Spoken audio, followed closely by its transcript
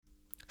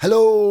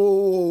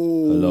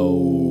Hello.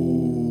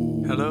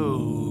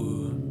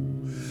 Hello.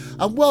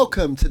 And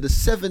welcome to the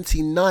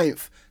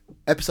 79th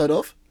episode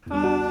of...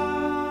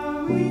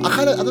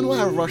 I don't know why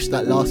I rushed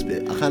that last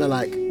bit. I kind of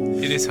like...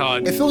 It is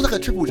hard. It feels like a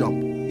triple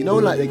jump. You know,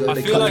 like they go...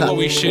 I feel like what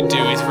we should do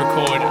is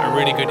record a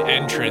really good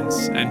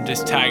entrance and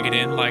just tag it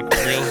in like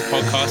real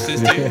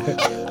podcasters do.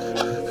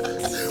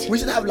 We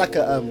should have like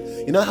a...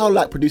 you know how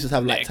like producers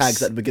have like Next.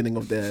 tags at the beginning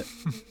of their...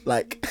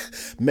 like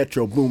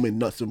Metro Boomin,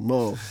 not some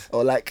more.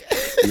 Or like...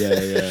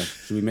 Yeah.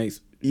 Should we make...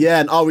 Yeah,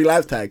 an Are We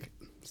Live tag.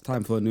 It's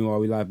time for a new Are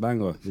We Live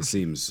banger, it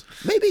seems.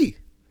 Maybe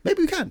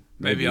we can.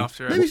 Maybe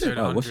after Maybe episode so.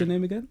 100. What's your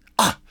name again?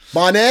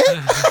 Barney?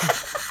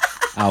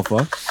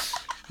 Alpha.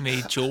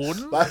 Me,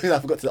 Jordan. I think I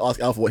forgot to ask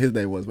Alpha what his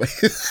name was. No,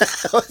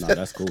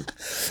 that's cool.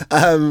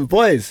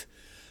 Boys,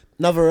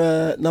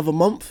 another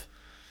month.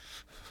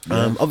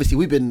 Obviously,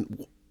 we've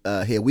been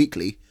here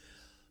weekly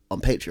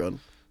on Patreon.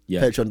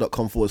 Yeah.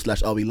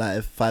 Patreon.com/Are We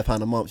Live.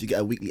 £5 a month. You get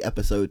a weekly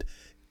episode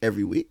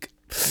every week.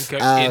 Go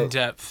in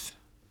depth.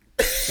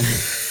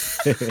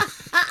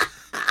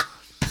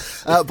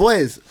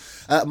 Boys,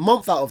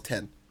 month out of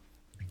 10.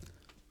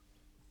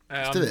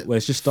 Let's do it. Well,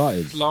 it's just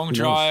started. Long Who knows?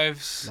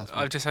 drives.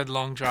 I've just had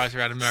long drives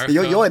around America.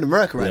 You're in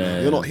America right now.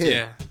 Yeah. You're not here.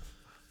 Yeah.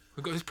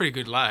 We've got this pretty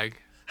good lag.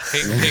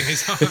 Ping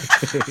is on.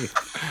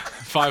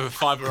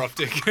 Fiber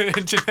optic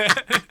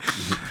internet.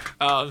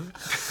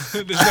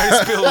 There's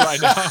no spill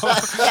right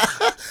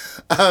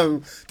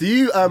now. Do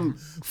you,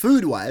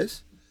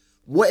 food-wise,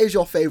 what is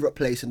your favourite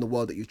place in the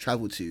world that you've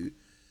travelled to,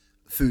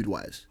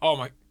 food-wise? Oh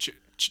my,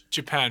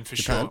 Japan for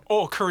Japan? sure.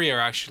 Or Korea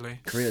actually.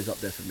 Korea's up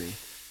there for me.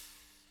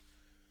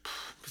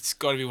 It's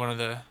got to be one of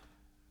the.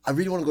 I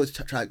really want to go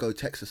to go to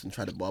Texas and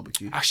try the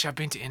barbecue. Actually, I've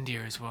been to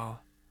India as well.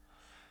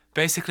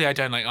 Basically, I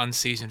don't like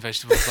unseasoned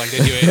vegetables like they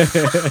do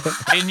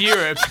it in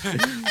Europe.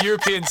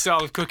 European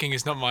style of cooking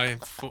is not my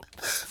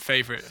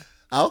favourite.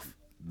 Alf?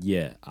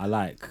 Yeah, I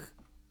like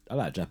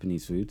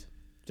Japanese food.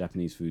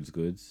 Japanese food's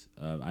good.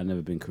 I've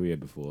never been Korea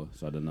before,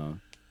 so I don't know.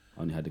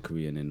 I only had the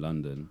Korean in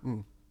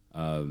London.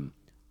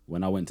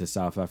 When I went to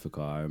South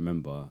Africa, I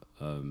remember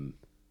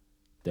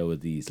there were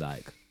these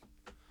like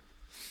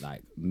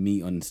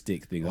meat on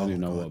stick things. I don't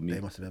even know what meat. They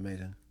must have been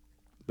amazing.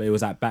 But it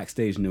was like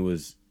backstage and it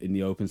was in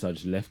the open, so I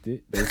just left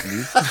it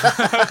basically.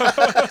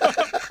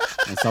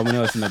 And someone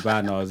else in the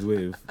band I was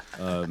with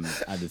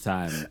at the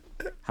time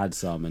had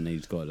some, and they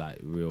just got like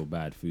real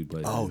bad food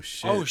poisoning. Oh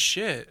shit! Oh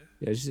shit!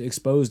 Yeah, it's just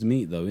exposed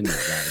meat though, isn't it?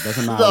 Like, it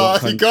doesn't matter. No,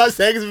 what you can't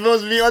say it's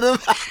supposed to be on them.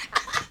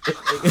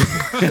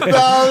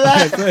 No,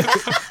 man.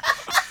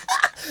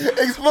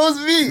 Exposed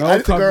meat. I No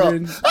need to grow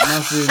covering, up.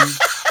 nothing.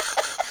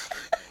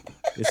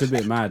 It's a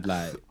bit mad,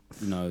 like,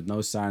 you know,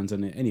 no signs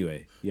on it.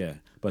 Anyway, yeah.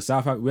 But we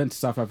went to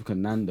South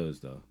African Nando's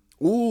though.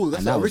 Ooh, that's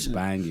And the that was original.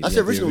 banging. That's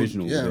Yeah, the the original.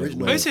 original, Yeah, yeah.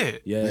 original. Is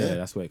it? Yeah,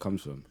 that's where it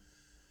comes from.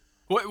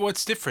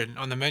 What's different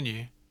on the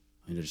menu?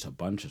 And just a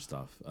bunch of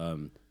stuff.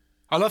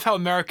 I love how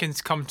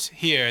Americans come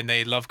here and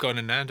they love going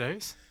to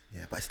Nando's.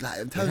 Yeah, but it's like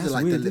in terms that's of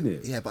like weird, the isn't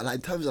it? yeah, but like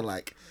in terms of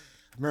like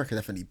America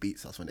definitely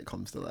beats us when it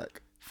comes to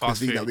like Fast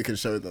cuisine food. that we can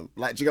show them.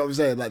 Like, do you know what I'm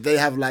saying? Like they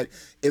have like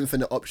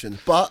infinite options,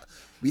 but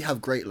we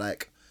have great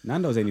like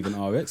Nando's ain't even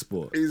our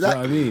export.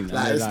 Exactly. You know what I mean?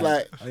 Like, And it's they're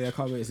like oh yeah, I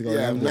can't wait to go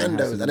yeah, to Nando's.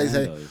 Nando's, and they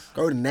say Nando's.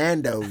 go to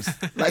Nando's.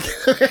 Like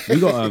We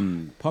got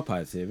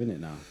Popeyes here, innit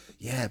now?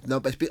 yeah, no,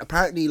 but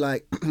apparently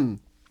like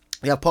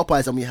we have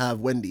Popeyes and we have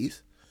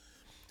Wendy's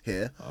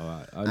here.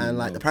 Alright. And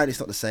like apparently it's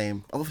not the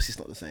same. Obviously it's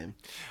not the same.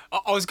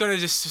 I was going to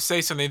just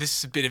say something. This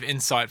is a bit of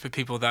insight for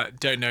people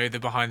that don't know the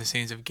behind the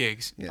scenes of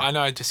gigs. Yeah. I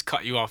know I just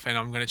cut you off and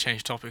I'm going to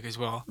change topic as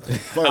well. Weekly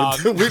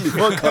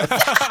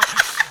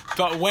podcast.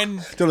 But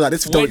when Don't like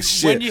this. Don't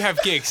shit. when you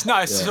have gigs, no,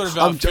 it's sort of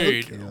about I'm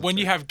food. joking. When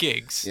you have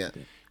gigs, Yeah.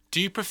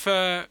 do you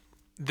prefer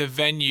the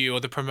venue or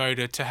the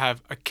promoter to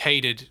have a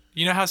catered?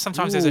 You know how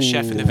sometimes there's a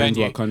chef in the Depends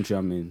venue. what country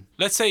I'm in.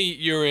 Let's say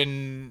you're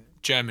in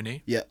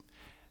Germany Yeah.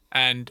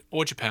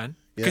 or Japan.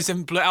 Because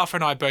Alpha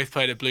and I both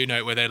played at Blue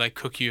Note where they like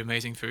cook you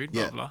amazing food,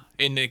 blah, Yeah. blah,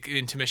 in the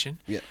intermission.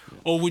 Yeah.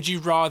 Or would you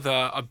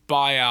rather a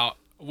buyout,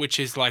 which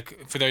is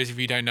like, for those of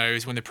you who don't know,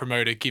 is when the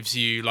promoter gives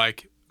you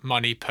like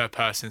money per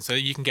person. So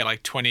you can get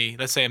like 20,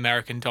 let's say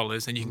American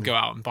dollars, and you can go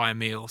out and buy a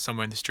meal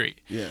somewhere in the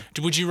street. Yeah.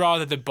 Would you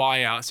rather the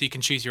buyout so you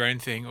can choose your own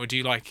thing, or do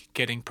you like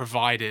getting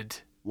provided?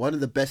 One of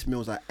the best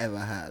meals I ever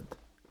had,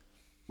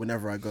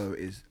 whenever I go,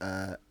 is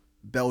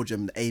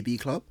Belgium, the AB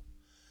Club.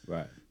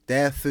 Right.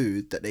 Their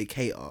food that they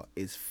cater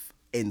is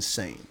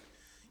insane.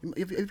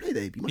 Have you played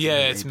AB? You must have Yeah,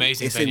 played it's AB.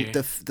 amazing It's venue.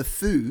 the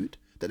food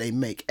that they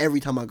make every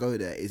time I go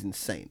there is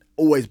insane.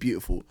 Always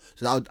beautiful.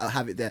 So I'll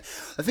have it there.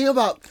 The thing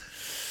about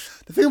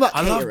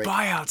I love catering.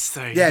 buyouts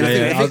though. Yeah, the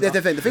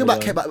thing about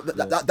yeah.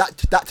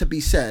 that to be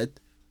said,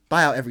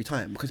 buyout every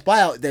time, because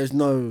buyout there's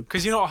no.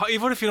 Because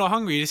even if you're not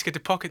hungry, you just get to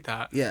pocket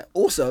that. Yeah.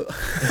 Also,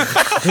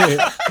 Honestly,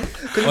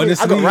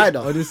 I got Ryder.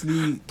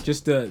 honestly,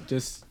 just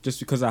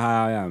because of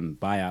how I am,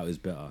 buyout is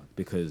better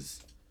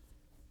because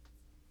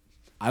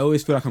I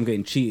always feel like I'm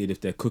getting cheated if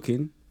they're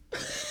cooking.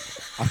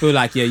 I feel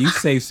like you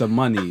save some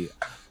money.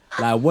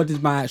 Like, what is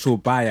my actual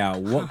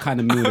buyout? What kind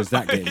of meal does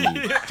that get me? Do you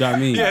know what I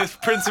mean? Yeah, it's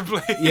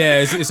principally.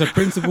 Yeah, it's a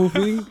principle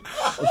thing.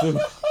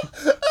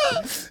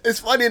 It's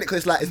funny, innit? Because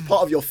it's like it's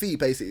part of your fee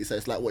basically. So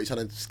it's like, what, you're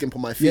trying to skimp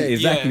on my fee? Yeah,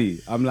 exactly.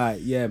 I'm like,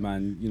 yeah,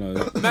 man. You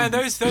know, Man,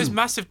 those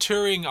massive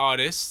touring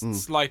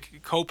artists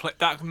like Coldplay,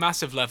 that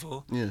massive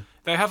level. Yeah.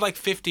 They have like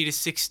 50 to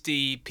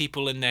 60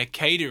 people in their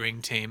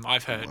catering team,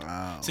 I've heard.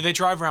 Wow. So they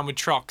drive around with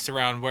trucks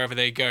around wherever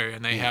they go,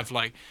 and they have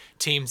like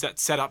teams that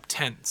set up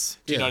tents.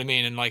 Do you know what I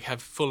mean? And like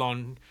have full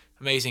on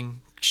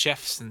amazing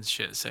chefs and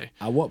shit. So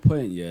at what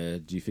point, yeah,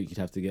 do you think you'd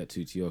have to get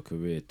to your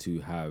career to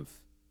have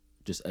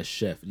just a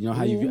chef? You know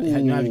how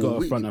you've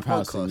got a front of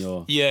house in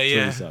your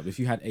Yeah. setup. If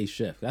you had a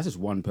chef, that's just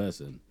one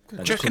person. Do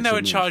you reckon they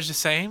would charge the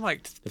same,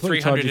 like They'd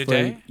probably charge 300 you a for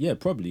day? Yeah,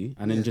 probably,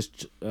 and then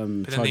just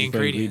then charge the you for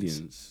ingredients.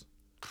 ingredients.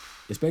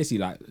 It's basically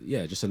like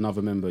just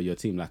another member of your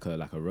team, like a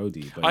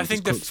roadie. But I he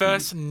think just the cooks for you.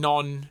 first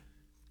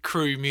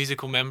non-crew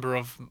musical member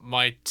of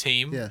my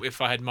team, Yeah.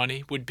 if I had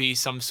money, would be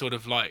some sort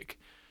of like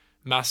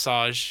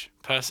massage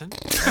person.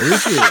 Oh,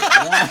 is it?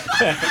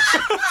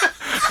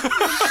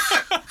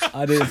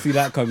 I didn't see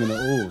that coming at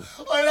all.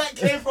 Oh, that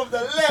came from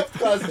the left,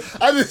 cuz.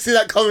 I didn't see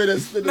that coming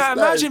as Now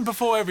imagine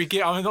before every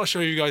gig. I'm not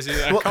sure you guys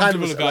are what kind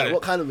of comfortable massage? about Like, it.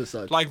 what kind of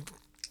massage? Like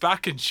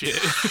back and shit.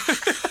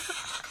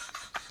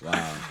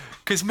 Wow.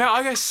 Because man,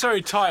 I get so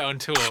tight on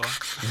tour.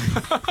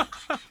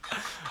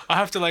 I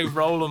have to like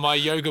roll on my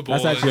yoga ball.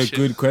 That's actually a and shit.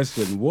 good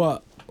question.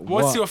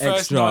 What's your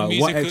first extra,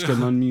 non-musical- What extra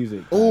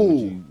non-music?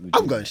 Oh,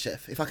 I'm going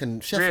chef. If I can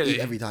chef Really? eat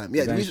every time.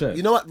 Yeah, the Going reason, chef?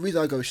 you know what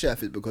reason I go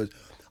chef is because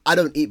I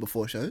don't eat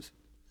before shows.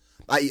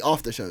 I eat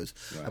after shows.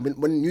 Right. And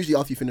when usually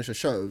after you finish a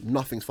show,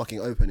 nothing's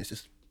fucking open. It's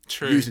just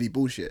True. usually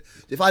bullshit.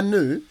 If I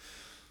knew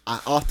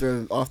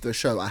after a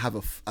show I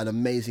have an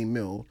amazing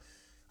meal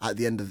at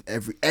the end of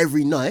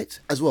every night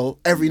as well,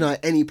 every night,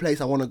 any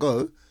place I want to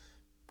go,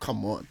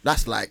 come on.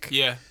 That's like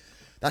Yeah.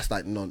 that's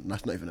not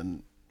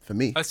even for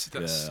me. That's.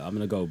 Yeah, I'm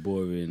gonna go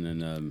boring,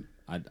 and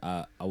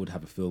I would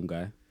have a film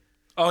guy.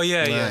 Oh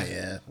yeah.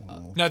 Yeah.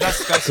 No,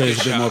 that's So a good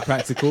it's a bit more shout.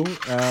 practical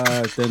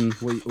than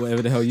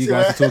whatever the hell you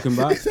guys are talking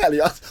about.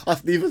 Exactly. Us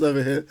Stevens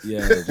over here.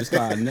 Yeah, just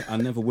like I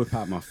never whip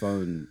out my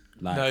phone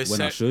like No,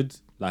 when I so- should.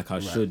 Like I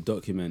should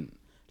document.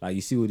 Like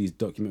you see all these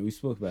we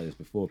spoke about this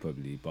before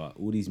probably, but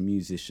all these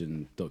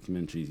musician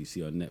documentaries you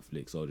see on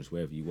Netflix or just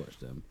wherever you watch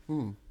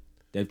them,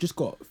 they've just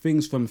got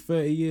things from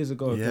 30 years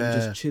ago of them Yeah.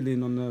 just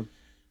chilling on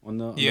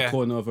the Yeah.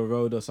 corner of a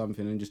road or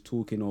something and just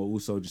talking, or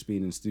also just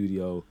being in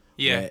studio.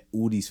 Yeah. where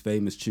all these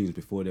famous tunes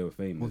before they were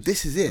famous. Well,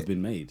 this is it. Have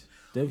been made.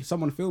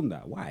 Someone filmed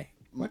that. Why?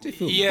 Why did they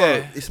film? Yeah.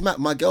 Bro, it's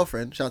my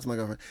girlfriend. Shout out to my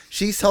girlfriend.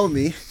 She told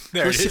me.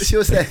 There it is. She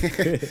was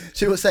saying.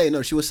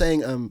 She was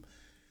saying.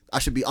 I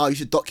should be. You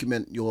should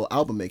document your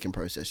album making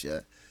process.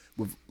 Yeah,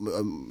 with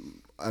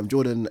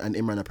Jordan and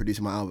Imran are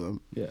producing my album.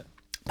 Yeah.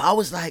 But I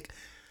was like,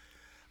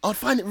 I'd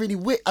find it really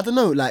weird. I don't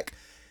know. Like,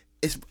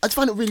 I'd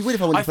find it really weird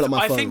if I went to pull up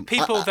my phone. I think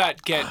people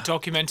that get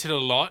documented a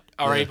lot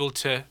are Yeah. able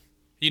to,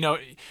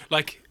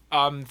 like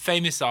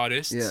famous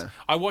artists. Yeah.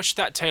 I watched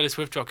that Taylor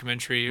Swift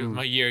documentary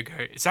a year ago.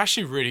 It's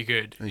actually really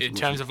good in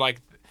terms of like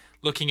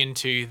looking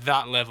into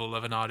that level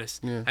of an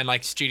artist and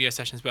like studio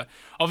sessions. But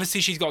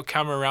obviously she's got a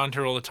camera around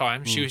her all the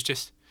time. She was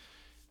just,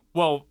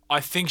 well, I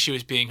think she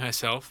was being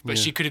herself, but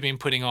she could have been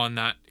putting on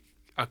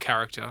a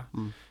character.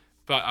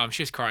 But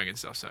she was crying and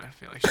stuff, so I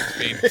feel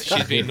like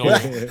she's being normal.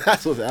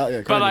 That's what's out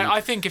here. But like,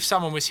 I think if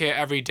someone was here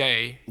every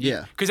day,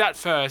 Yeah. because at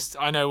first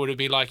I know what it'd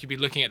be like. You'd be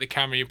looking at the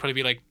camera, you'd probably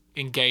be like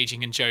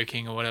engaging and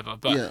joking or whatever.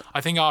 But Yeah.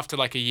 I think after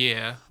like a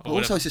year, or also,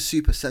 whatever, it's just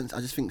super sensitive.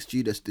 I just think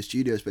the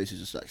studio space is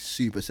just like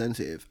super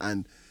sensitive,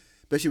 and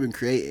especially when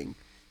creating,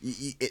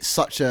 it's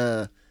such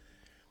a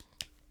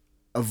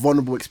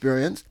vulnerable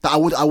experience that I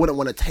wouldn't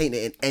want to taint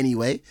it in any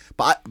way.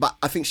 But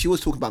I think she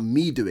was talking about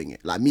me doing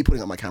it, like me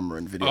putting up my camera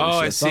and video. Oh, and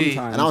I shit. see.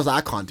 Sometimes, And I was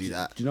like, I can't do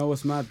that. do you know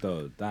what's mad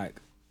though?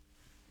 Like,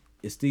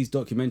 it's these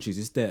documentaries.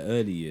 It's their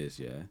early years,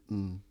 yeah.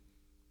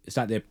 It's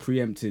like they're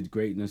preempted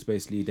greatness.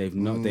 Basically,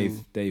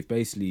 they've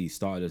basically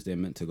started as they're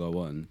meant to go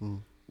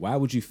on. Why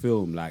would you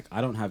film? Like,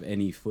 I don't have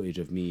any footage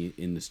of me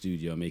in the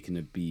studio making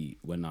a beat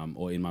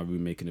or in my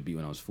room making a beat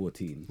when I was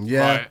 14.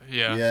 Yeah, Right,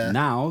 yeah. yeah.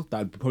 Now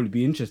that'd probably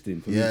be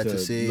interesting for Yeah, me to to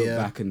see, look yeah.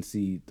 back and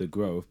see the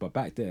growth. But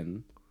back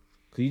then,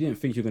 because you didn't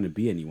think you're gonna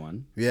be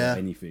anyone, Yeah. or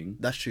anything.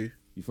 That's true.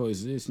 You thought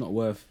it's not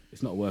worth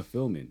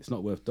filming. It's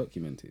not worth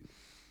documenting.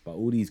 But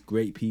all these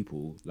great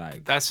people,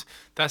 like that's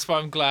why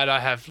I'm glad I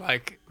have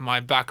like my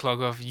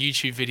backlog of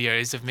YouTube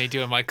videos of me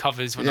doing my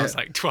covers when I was Yeah.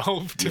 like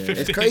 12 to Yeah.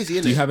 15. It's crazy,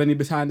 isn't do you it? have any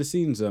behind the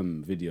scenes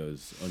videos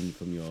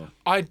from your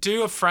I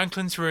do a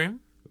Franklin's Room.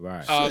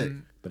 right?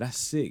 Um, But that's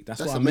sick. That's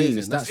That's what I mean. amazing.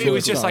 It's That's that It sort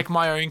was of just stuff. like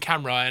my own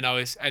camera,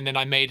 and then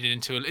I made it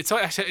into it's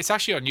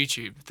actually on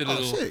YouTube.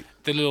 sick.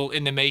 The little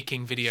in the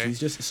making video. it's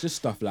just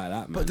stuff like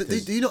that, man. But do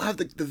 'cause- you not have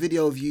the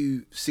video of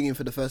you singing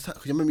for the first time?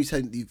 Because I remember you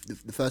saying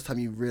the first time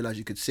you realised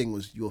you could sing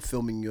was you were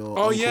filming your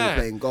Oh uncle yeah,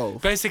 playing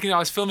golf. Basically, I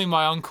was filming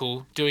my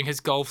uncle doing his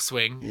golf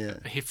swing Yeah.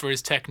 for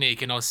his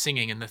technique, and I was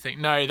singing in the thing.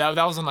 No, that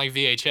was on like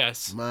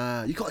VHS.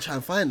 Man, you gotta try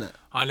and find that.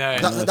 I know.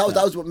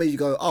 That was what made you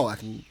go, oh, I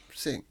can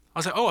sing. I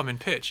was like, oh, I'm in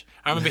pitch.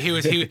 I remember he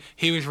was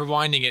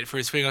rewinding it for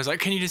his swing. I was like,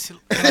 can I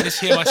just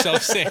hear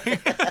myself sing?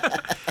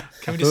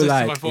 Can we I just feel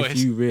listen like to my voice? if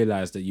you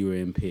realised that you were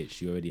in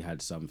pitch, you already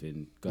had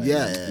something going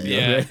Yeah, on. yeah, You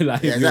yeah. know? Like, Yeah,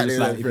 if you're exactly. just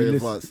like, if you Very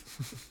listen- advanced.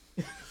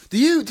 Do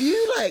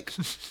you like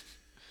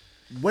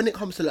when it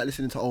comes to like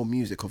listening to old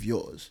music of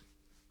yours?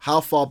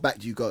 How far back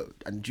do you go?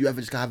 And do you ever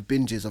just have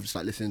binges of just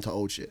like listening to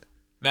old shit?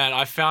 Man,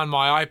 I found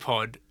my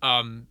iPod.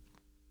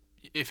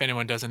 If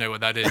anyone doesn't know what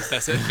that is,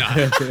 that's it.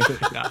 No.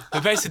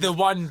 But basically, the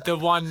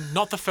one,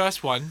 not the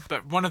first one,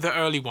 but one of the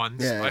early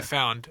ones Yeah. I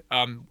found,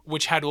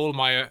 which had all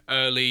my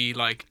early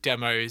like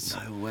demos.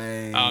 No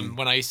way.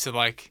 When I used to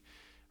like,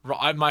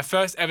 my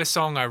first ever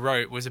song I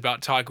wrote was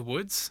about Tiger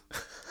Woods.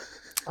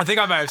 I think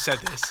I may have said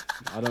this.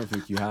 I don't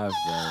think you have,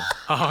 bro.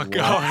 Oh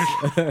God,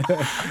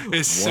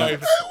 it's so.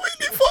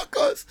 Whitney, fuck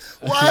us.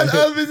 Why on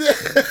earth is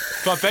it?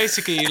 But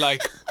basically,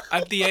 like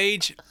at the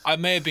age, I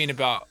may have been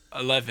about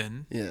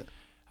 11. Yeah.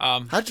 How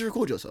did you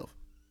record yourself?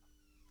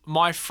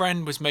 My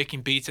friend was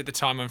making beats at the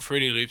time on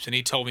Fruity Loops, and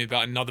he told me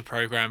about another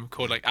program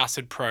called like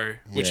Acid Pro,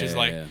 which is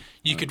like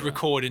you could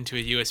record into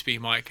a USB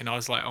mic, and I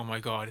was like, oh my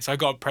God. So I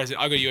got a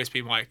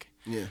USB mic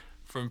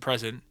from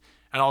Present,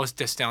 and I was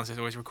just downstairs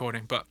always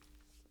recording. But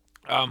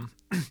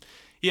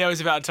yeah, it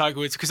was about Tiger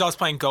Woods because I was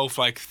playing golf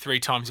like 3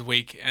 times a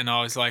week, and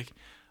I was like,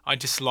 I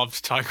just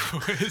loved Tiger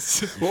Woods.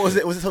 What was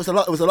it? It was a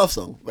love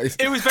song.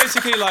 Basically. It was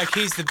basically like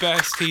he's the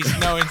best. He's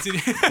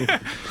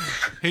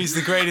he's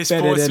the greatest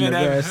Better than sportsman the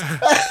ever. rest.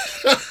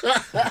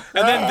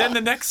 And then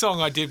the next song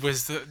I did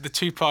was the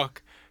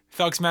Tupac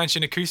Thugs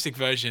Mansion acoustic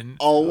version.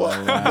 Oh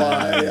my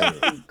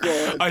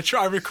god!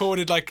 I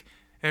recorded like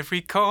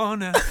every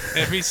corner,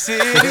 every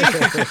city.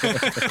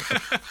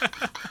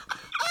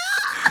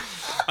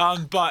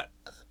 But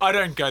I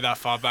don't go that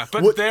far back.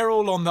 But they're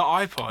all on the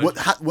iPod.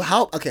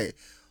 How? Okay.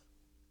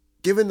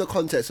 Given the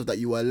context of that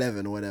you were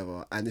 11 or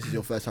whatever, and this is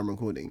your first time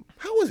recording,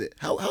 how was it?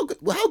 How good?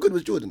 Well, how good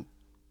was Jordan?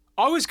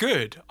 I was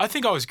good. I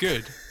think I was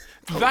good.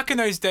 Back in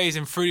those days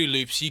in Fruity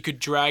Loops, you could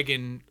drag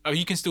in. Oh,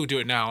 you can still do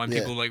it now, and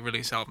people like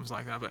release albums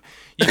like that. But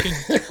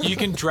you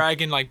can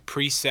drag in like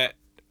preset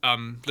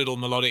little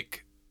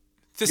melodic.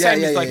 It's the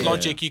same as like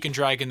Logic. You can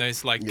drag in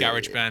those like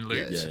GarageBand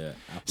loops. Yeah.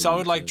 So I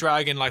would like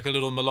drag in like a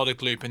little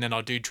melodic loop, and then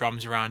I'll do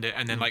drums around it,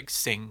 and then like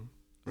sing.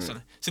 Or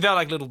something. So they're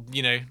like little,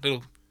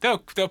 they're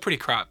pretty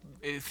crap.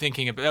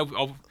 Thinking about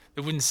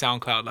they wouldn't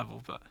SoundCloud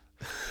level, but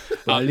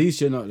at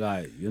least you're not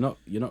like you're not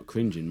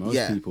cringing. Most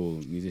Yeah. people,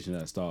 musicians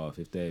that start off,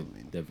 if they're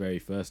their very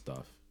first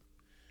stuff,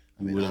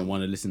 you wouldn't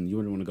want to listen. You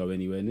wouldn't want to go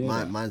anywhere near.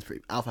 that. Mine's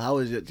pretty. Alpha, how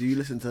was it? Do you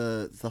listen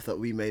to stuff that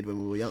we made when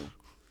we were young?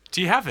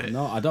 do you have it?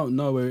 No, I don't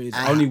know where it is.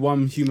 Only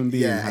one human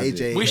being has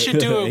AJ. it. We should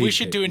do it. We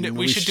should do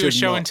a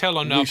show and tell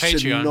on our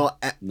Patreon.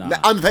 Nah.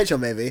 On the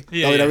Patreon, maybe.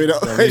 Yeah,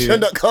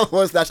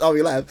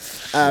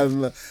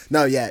 Patreon.com/ReLive.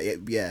 No,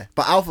 yeah.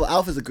 But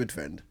Alpha's a good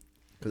friend.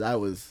 Because I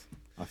was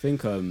I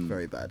think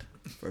very bad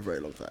for a very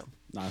long time.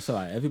 Nah, it's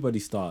alright. Everybody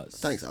starts.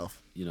 Thanks,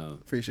 Alf. You know,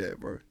 Appreciate it,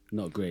 bro.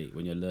 not great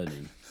when you're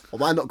learning. Well,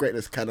 my not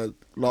greatness kind of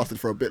lasted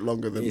for a bit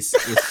longer than... It's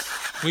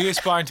Were you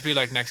aspiring to be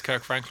like next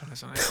Kirk Franklin or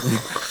something?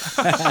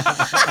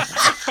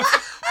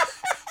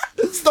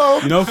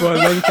 Stop! you know, for a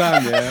long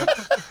time, yeah.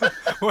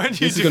 When you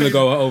This is do gonna it?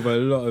 go over a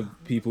lot of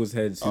people's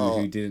heads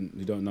who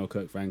don't know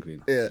Kirk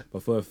Franklin. Yeah.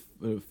 But for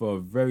a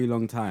very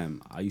long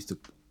time,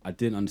 I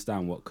didn't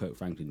understand what Kirk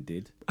Franklin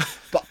did.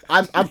 But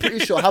I'm pretty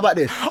sure... How about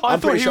this? I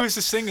thought he was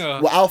a singer.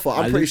 Well, Alpha,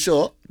 I'm pretty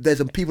sure there's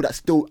some people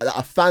that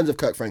are fans of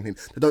Kirk Franklin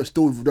that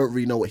don't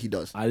really know what he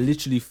does. I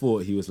literally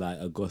thought he was like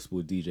a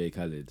gospel DJ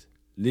Khaled.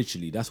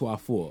 Literally, that's what I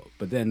thought.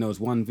 But then there was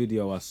one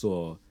video I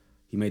saw.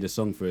 He made a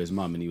song for his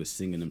mum and he was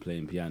singing and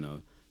playing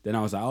piano. Then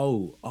I was like,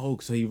 oh,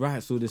 so he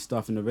writes all this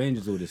stuff and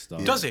arranges all this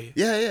stuff. Does he?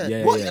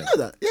 Yeah. What? You know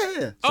that?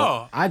 Yeah.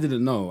 Oh, I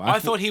didn't know. I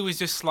thought he was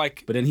just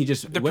like But then he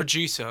just the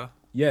producer.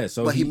 Yeah,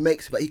 so But he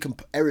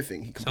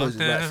everything. He composes,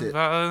 writes it.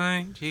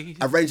 Something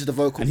Arranges the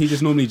vocal. and he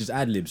just normally just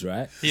ad libs,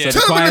 right? Yeah. So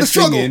the Tell me the choir's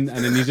struggle. singing,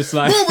 and then he's just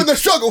like, Move in the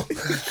struggle.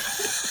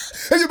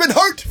 Have you been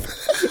hurt?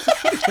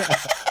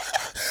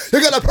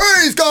 You're gonna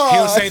praise God.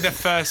 He'll say the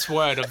first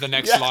word of the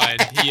next line.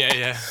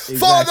 Yeah.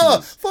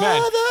 Father.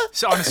 Man,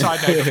 so on a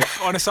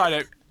side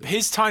note,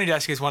 his Tiny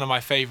Desk is one of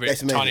my favorite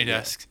It's amazing, Tiny yeah.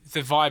 Desks. The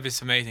vibe is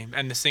amazing,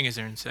 and the singers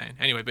are insane.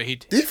 Anyway, but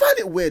Do you find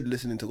it weird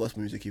listening to gospel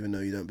music even though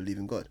you don't believe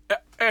in God?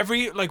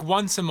 every like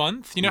once a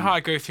month. You know how I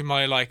go through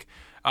my like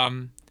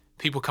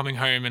people coming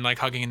home and like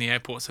hugging in the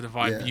airport sort of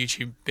vibe Yeah.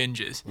 YouTube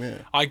binges. Yeah.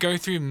 I go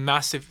through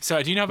massive.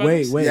 So do you know about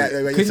wait, this? wait. Yeah.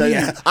 Can So you-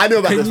 yeah, I know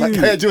about can this. Like,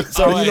 you- yeah, Jordan, Oh,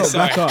 sorry. Can you yeah, not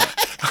sorry. back up?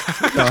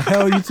 What the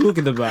hell are you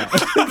talking about?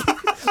 What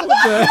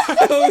the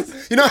hell?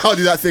 You know how I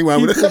do that thing where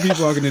I'm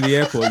People walking in the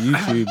airport,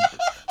 YouTube.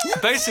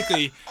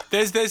 Basically,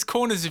 there's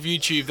corners of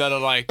YouTube that are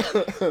like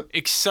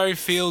it's so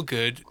feel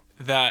good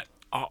that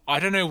I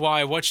don't know why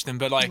I watch them,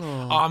 but like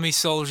army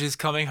soldiers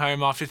coming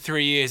home after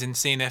 3 years and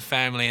seeing their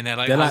family, and they're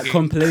like They're like hugging.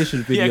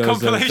 compilation videos. Yeah,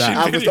 compilation Of that.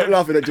 Alpha, stop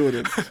laughing at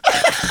Jordan.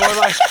 Or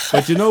like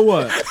But you know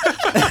what?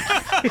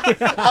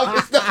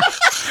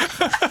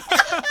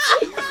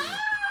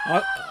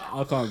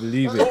 I can't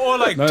believe it. or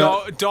like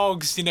No.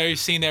 dogs,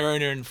 seeing their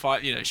owner and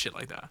fight, shit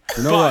like that.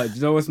 You know what?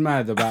 You know what's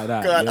mad about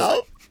that? Go on, Yeah.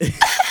 Alf.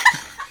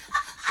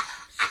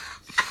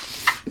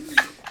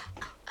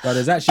 But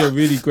there's actually a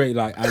really great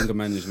like anger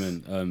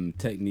management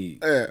technique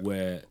Yeah.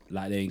 where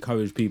like they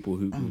encourage people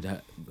who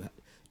would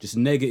just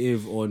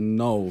negative or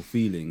no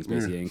feelings.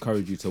 Basically, they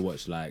encourage you to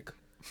watch like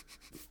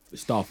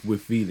stuff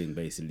with feeling,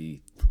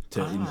 basically,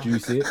 to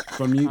induce it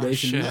from you. Oh,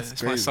 Basically, shit,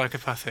 it's my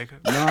psychopathic.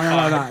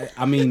 no.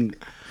 I mean,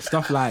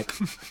 stuff like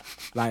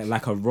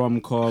a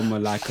rom-com or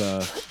like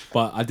a.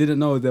 But I didn't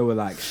know there were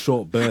like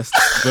short burst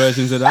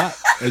versions of that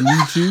on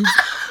YouTube.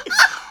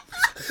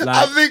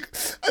 I think,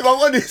 if I'm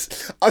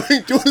honest, I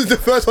think Jordan's the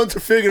first one to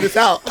figure this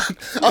out.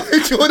 I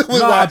think Jordan was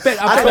No, I like, bet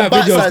can that video's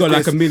bite-size got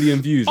like this. a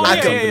million views. Oh, like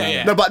yeah, something yeah, like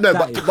yeah.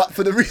 that. But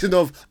for the reason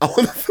of I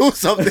want to feel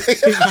something.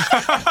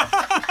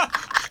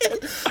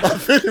 I'm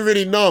feeling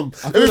really numb.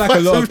 I feel like a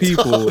lot of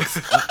people.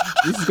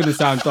 This is gonna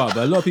sound dark,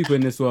 but a lot of people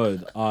in this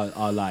world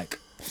are like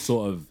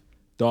sort of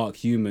dark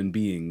human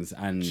beings,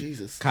 and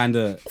Jesus. kind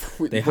of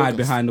With they the hide podcast.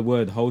 behind the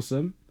word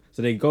wholesome.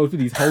 So they go through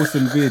these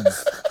wholesome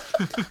vids,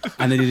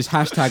 and then they just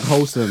hashtag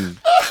wholesome.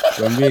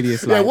 When really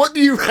it's like, Yeah, what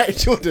do you write,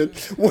 Jordan?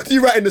 What do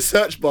you write in the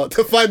search bar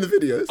to find the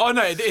videos? Oh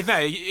no,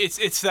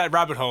 it's that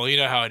rabbit hole. You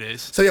know how it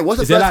is. So yeah, what's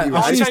the Is it first like- thing you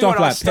I've write? seen Tell you stuff what,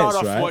 I'll like start pets,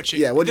 off right? watching.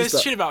 Yeah, what do you There's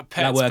start- shit about like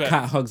pets. where a but-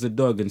 cat hugs a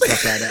dog and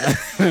stuff like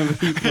that.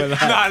 People are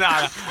like, No.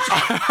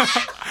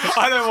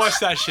 I don't watch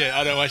that shit.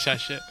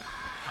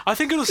 I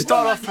think it'll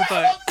start off with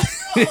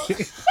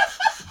like.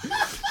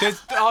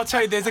 I'll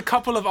tell you, there's a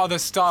couple of other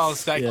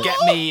styles that get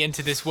me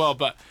into this world,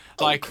 but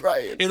like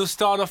crying. it'll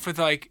start off with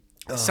like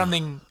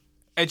something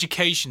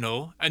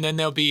educational, and then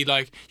there'll be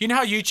like, you know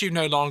how YouTube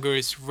no longer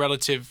is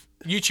relative.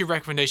 YouTube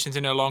recommendations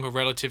are no longer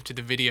relative to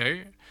the video,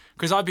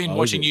 because I've been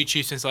watching is it?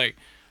 YouTube since like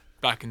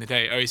back in the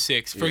day,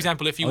 06. For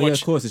example, if you oh yeah,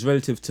 watch. of course, it's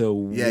relative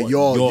to Yeah, what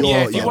your-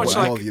 Yeah, if you yeah, watch what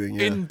like you're viewing,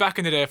 yeah. in back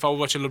in the day, if I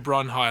watch a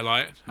LeBron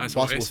highlight, that's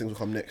what it Basketball is. things will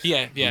come next.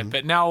 Yeah.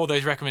 But now all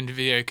those recommended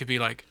video could be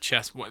like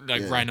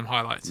random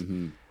highlights.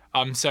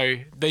 So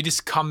they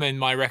just come in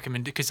my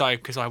because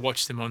I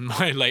watch them on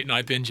my late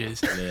night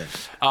binges. Yeah.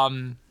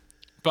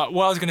 But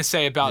what I was going to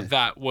say about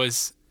that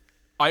was,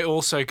 I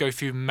also go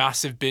through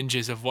massive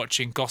binges of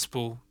watching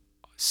gospel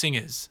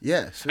singers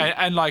Yeah. So,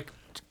 and like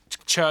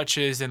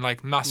churches and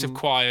like massive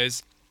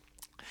choirs.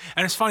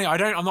 And it's funny,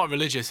 I'm not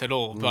religious at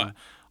all, but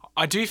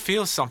I do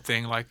feel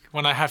something like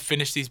when I have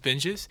finished these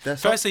binges.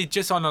 That's Firstly,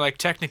 just on a like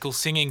technical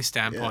singing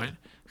standpoint,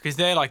 because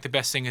they're like the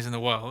best singers in the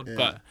world.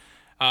 But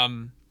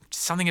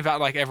something about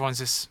like everyone's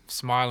just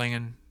smiling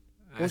and.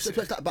 Well,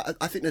 but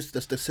I think there's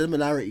the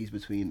similarities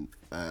between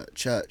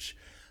church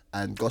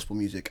and gospel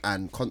music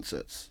and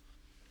concerts.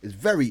 It's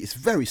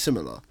very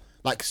similar,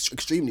 like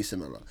extremely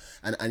similar.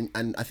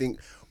 And I think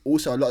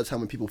also a lot of the time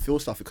when people feel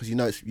stuff, because you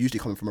know it's usually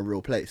coming from a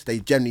real place, they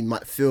generally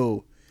might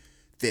feel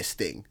this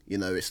thing. You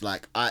know, it's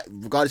like,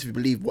 regardless if you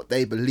believe what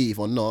they believe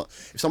or not,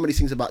 if somebody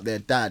sings about their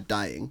dad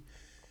dying,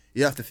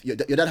 you have to. Your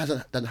dad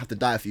doesn't have to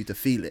die for you to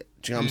feel it.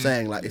 Do you know what I'm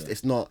saying? Like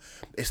it's not.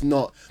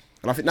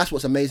 And I think that's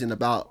what's amazing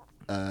about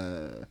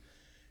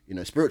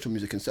spiritual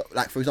music and stuff.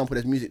 Like for example,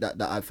 there's music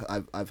that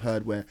I've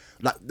heard where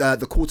like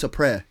the call to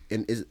prayer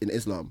in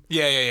Islam.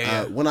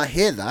 Yeah. When I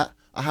hear that,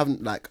 I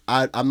haven't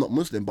I'm not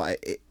Muslim, but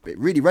it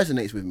really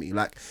resonates with me.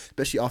 Like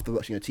especially after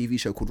watching a TV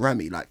show called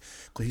Rami, like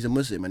because he's a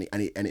Muslim and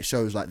it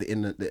shows like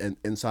the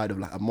inside of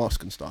like a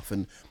mosque and stuff,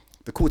 and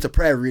the call to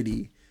prayer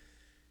really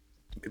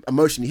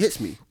emotionally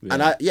hits me.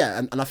 And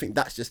I think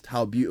that's just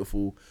how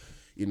beautiful,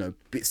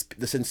 it's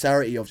the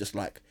sincerity of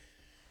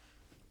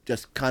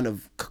just kind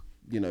of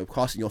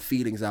casting your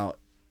feelings out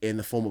in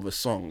the form of a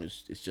song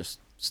is just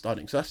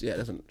stunning. So that's it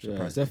doesn't Yeah,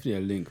 surprise it's definitely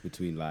a link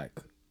between like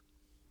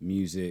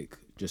music,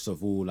 just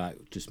of all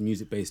like just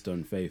music based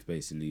on faith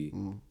basically,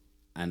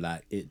 and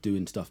like it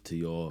doing stuff to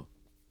your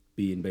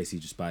being basically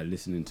just by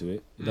listening to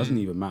it. It doesn't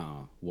even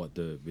matter what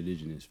the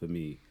religion is for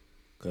me,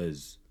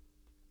 because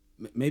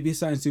maybe it's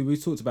something to do,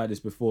 we've talked about this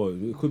before,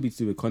 it could be to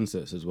do with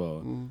concerts as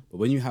well, but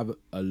when you have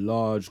a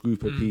large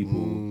group of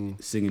people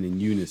singing in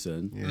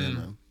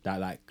unison, that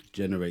like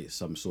generates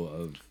some sort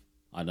of,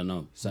 I don't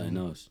know, something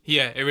else.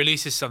 Yeah, it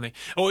releases something.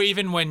 Or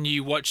even when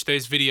you watch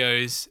those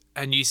videos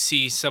and you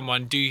see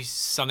someone do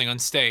something on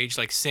stage,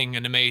 like sing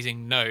an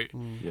amazing note,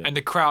 and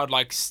the crowd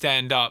like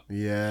stand up.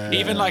 Yeah.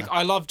 Even like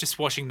I love just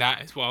watching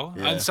that as well.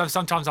 Yeah. And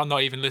sometimes I'm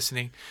not even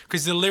listening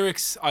because the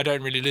lyrics I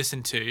don't really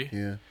listen to.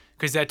 Yeah.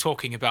 Because they're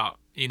talking about,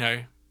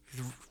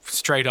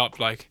 straight up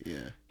like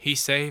he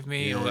saved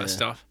me, all that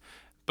stuff.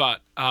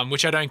 But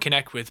which I don't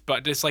connect with.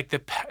 But there's like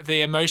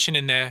the emotion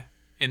in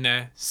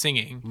their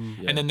singing,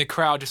 and then the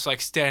crowd just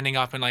like standing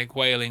up and like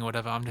wailing or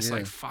whatever. I'm just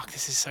like, fuck,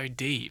 this is so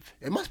deep.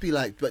 It must be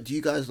like, but do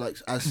you guys like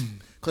because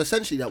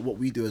essentially that what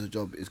we do as a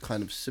job is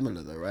kind of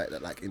similar though, right?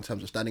 That like in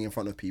terms of standing in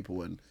front of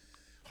people and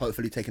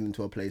hopefully taking them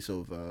to a place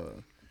of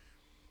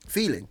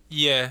feeling.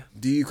 Yeah.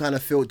 Do you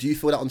feel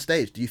that on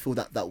stage? Do you feel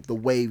that the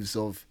waves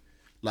of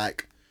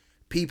like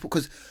people?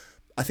 Because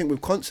I think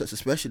with concerts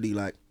especially,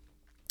 like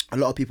a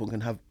lot of people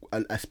can have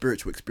a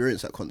spiritual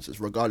experience at concerts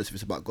regardless if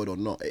it's about God or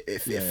not. It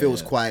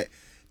feels quite,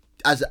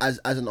 as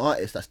an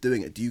artist that's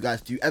doing it, do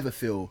you ever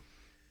feel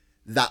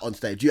that on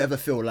stage? Do you ever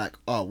feel like,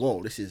 oh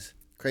whoa, this is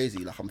crazy,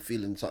 like I'm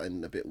feeling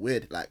something a bit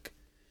weird? Like,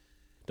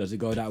 Does it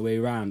go that way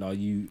around? Are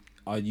you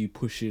are you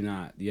pushing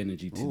out the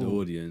energy to the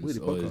audience, really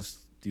or podcast. is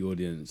the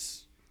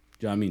audience?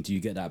 Do you know what I mean? Do you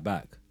get that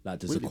back? Like,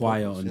 does Really the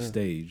choir podcast, on yeah.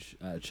 stage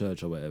at a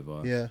church or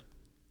whatever? Yeah.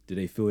 Do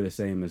they feel the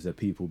same as the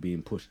people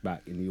being pushed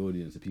back in the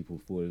audience, the people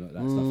falling like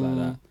that, stuff like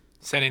that?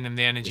 Sending them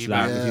the energy It's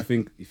like back. if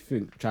you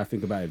think, try to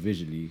think about it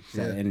visually. It's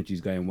like Yeah. the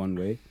energy's going one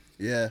way,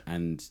 Yeah.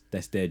 and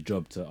that's their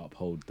job to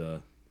uphold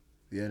the.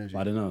 The energy. But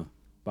I don't know.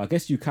 But I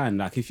guess you can,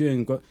 like, if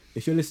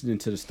you're listening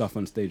to the stuff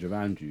on stage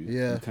around you,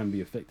 Yeah. you can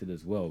be affected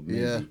as well. Maybe,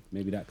 Yeah.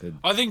 maybe that could.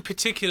 I think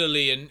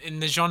particularly in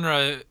the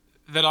genre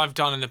that I've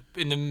done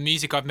in the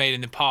music I've made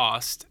in the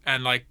past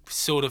and like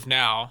sort of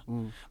now,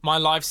 my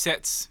live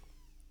sets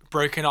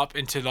broken up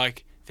into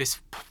like this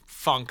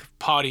funk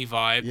party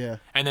vibe, Yeah.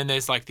 and then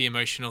there's like the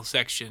emotional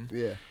section,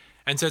 Yeah.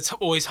 and so it's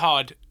always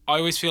hard. I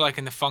always feel like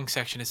in the funk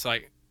section it's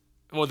like,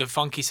 or the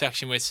funky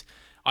section, where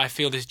I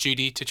feel this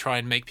duty to try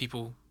and make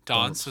people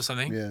dance or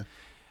something. Yeah.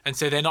 And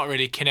so they're not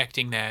really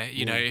connecting there.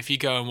 You know, if you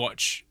go and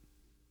watch,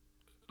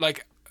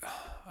 like,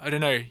 I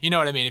don't know, you know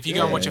what I mean? If you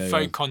go and watch a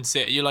folk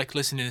concert, you're like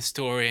listening to the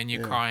story and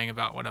you're crying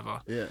about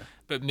whatever. Yeah.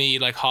 But me,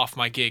 like, half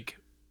my gig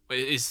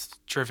is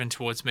driven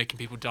towards making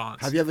people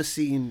dance. Have you ever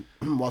seen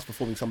whilst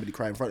performing somebody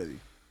cry in front of you?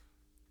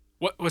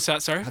 What's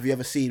that, sorry? Have you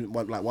ever seen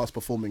like whilst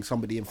performing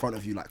somebody in front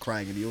of you like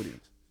crying in the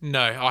audience?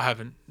 No, I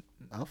haven't.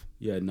 Alf?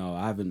 Yeah, no,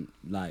 I haven't.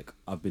 Like,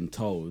 I've been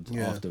told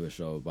Yeah. after a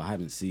show, but I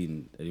haven't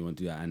seen anyone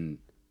do that. And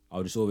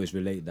I'll just always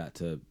relate that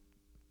to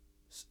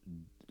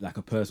like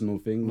a personal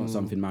thing, not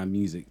something my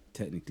music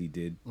technically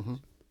did.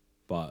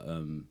 But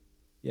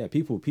yeah,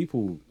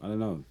 people, I don't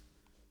know,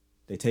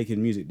 they take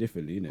in music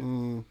differently,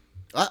 innit?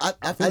 I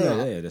I think don't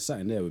know. there's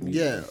something there with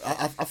music. Yeah,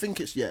 I think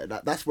it's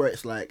that's where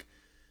it's like,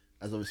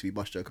 as obviously we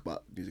bust joke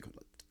about music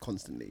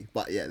constantly,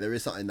 but yeah, there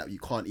is something that you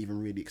can't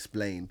even really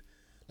explain,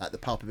 like the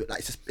palpable, like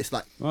it's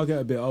like When I get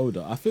a bit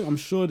older, I'm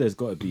sure there's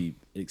got to be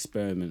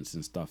experiments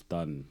and stuff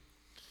done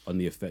on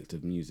the effect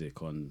of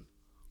music on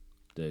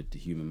the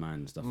human mind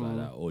and stuff like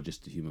that, or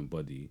just the human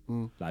body,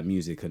 like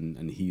music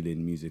and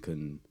healing, music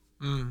and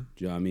do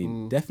you know what I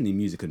mean? Definitely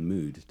music and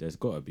mood. There's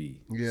got to be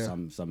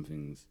some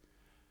things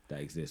that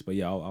exist. But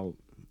yeah, I'll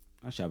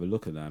actually have a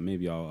look at that.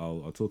 Maybe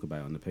I'll talk about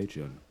it on the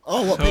Patreon.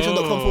 oh what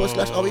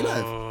patreon.com/RB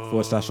Live.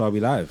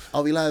 /RB Live.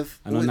 RB Live.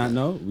 And on that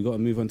note, we got to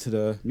move on to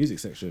the music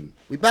section.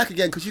 We back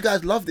again because you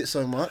guys loved it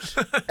so much.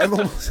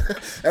 Everyone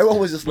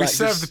was just We like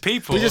serve the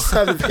people. We just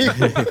serve the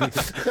people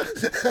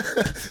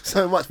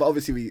so much, but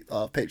obviously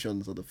our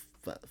patrons are the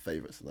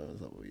favourites. So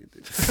that's not what we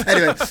do.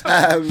 Anyway,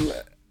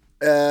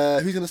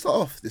 who's gonna start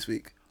off this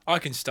week? I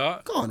can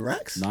start. Go on,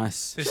 Rax.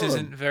 Nice. This Sure.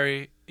 isn't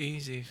very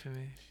easy for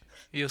me.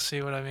 You'll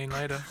see what I mean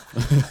later.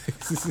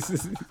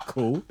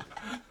 Cool.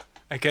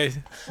 Okay.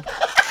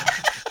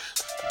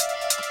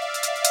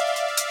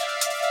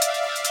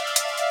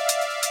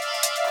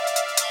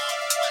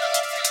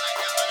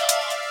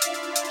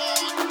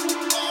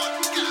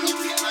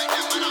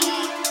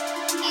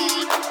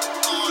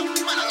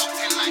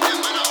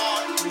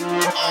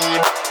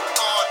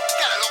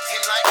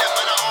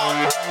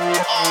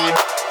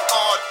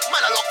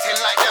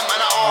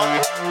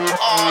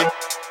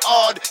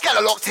 Get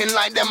locked in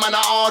like them, man,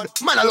 are odd.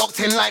 Man, are locked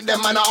in like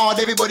them, man, are odd.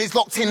 Everybody's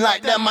locked in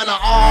like them, man, are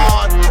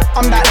odd.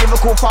 I'm that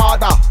lyrical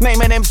father.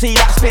 Name an MC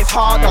that spits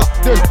harder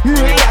than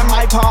me and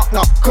my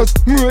partner. Cause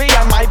me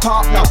and my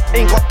partner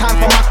ain't got time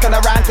for mucking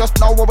around. Just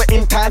know when we're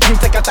in time to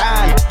take a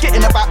stand. Get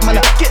in the back, man,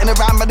 getting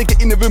around, man,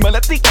 get in the room, man.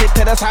 Addicted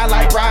to the sound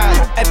like brand.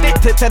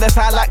 Addicted to the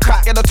sound like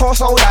crack. Yeah, the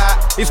torso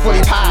that is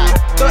fully packed.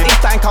 Dirty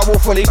stank, I will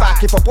fully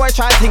back. If a boy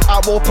try to think,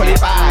 I will pull it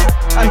back.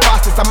 And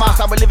fast is a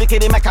mask, I will live it,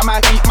 make a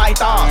man eat my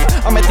dance.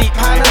 I'm a deep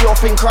hand and you're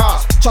thin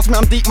cross. Trust me,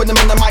 I'm deep with them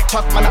in the mic,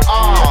 trust man,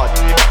 odd.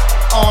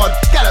 Odd,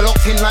 get a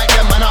locked in like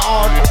them, man, are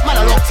odd. Man,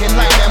 are locked in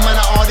like them, man,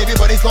 are odd.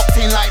 Everybody's locked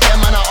in like them,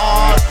 man, are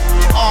odd.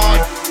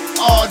 Odd,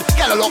 odd,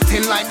 get a locked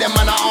in like them,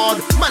 man, are odd.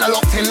 Man, are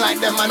locked in like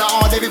them, man, are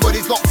odd.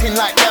 Everybody's locked in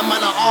like them,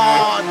 man, are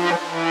odd.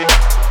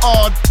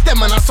 Odd, them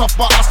man are soft,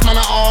 but us man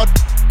are odd.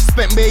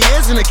 Spent bare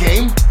years in the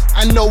game,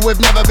 and no,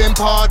 we've never been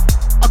part.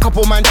 A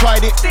couple man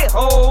tried it,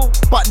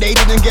 but they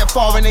didn't get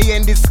far and they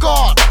ended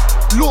scarred.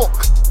 Look,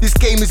 this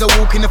game is a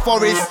walk in the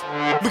forest,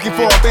 looking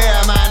for a bear,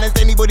 man. Has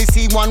anybody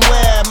seen one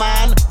where,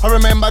 man? I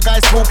remember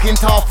guys talking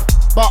tough,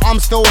 but I'm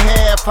still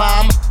here,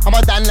 fam. I'm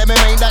a Dan, let me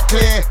make that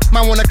clear.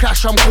 Man wanna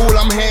clash, I'm cool,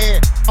 I'm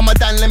here. I'm a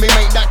Dan, let me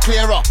make that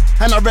clearer.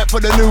 And I rep for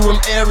the new room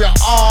area,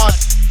 odd.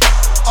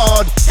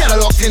 Odd, get a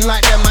locked in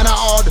like them, man are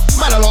odd.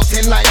 Man are locked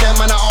in like them,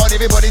 man are odd.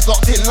 Everybody's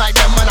locked in like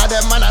them, man are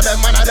them, man are them,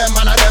 man are them,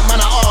 man are them,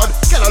 man are odd.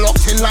 Get a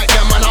locked in like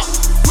them, man are.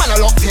 Man are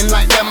locked in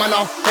like them, man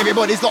are.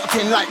 Everybody's locked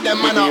in like them,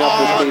 man are Keeping up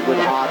to odd. speed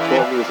with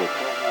hardcore music.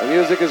 The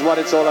music is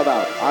what it's all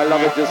about. I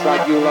love it just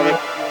like you love it.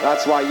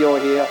 That's why you're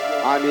here.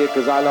 I'm here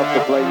because I love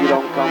to play. You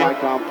don't come, I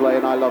can't play,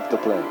 and I love to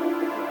play.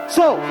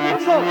 So,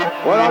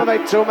 we don't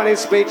make too many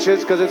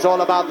speeches because it's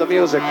all about the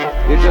music.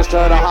 You just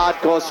heard a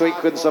hardcore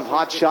sequence of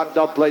hot shot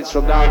dubplates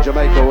from down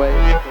Jamaica way.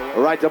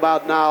 Right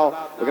about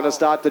now, we're going to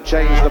start to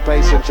change the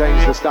pace and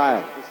change the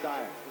style.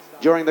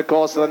 During the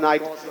course of the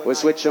night, we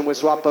switch and we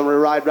swap and we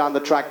ride round the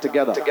track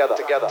together.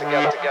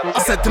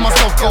 I said to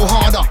myself, go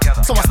harder.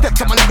 So I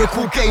stepped up my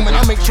lyrical game and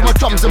I make sure my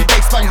drums and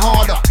bass bang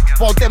harder.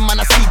 While them man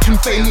are seeking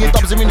fame, me and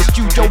Dubs are in the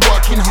studio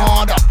working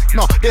harder.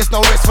 No, there's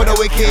no rest for the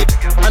wicked.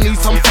 I need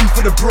some food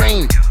for the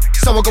brain.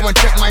 So I go and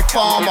check my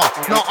farmer.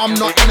 No, I'm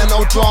not in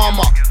no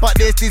drama, but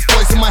there's this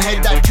voice in my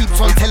head that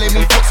keeps on telling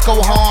me, "Fox,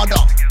 go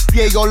harder."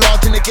 Yeah, you're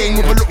large in the game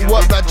with a little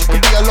work, but you could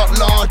be a lot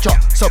larger.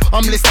 So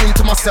I'm listening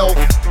to myself.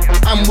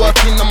 I'm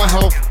working on my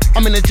health.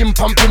 I'm in the gym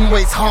pumping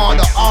weights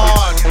harder.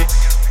 Hard.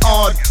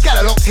 Get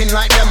a locked in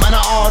like them, man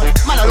are hard.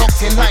 Man are locked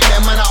in like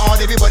them, man are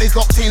hard. Everybody's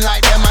locked in like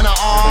them, man are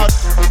hard.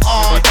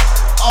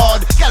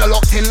 Get a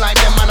locked in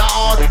like them, man are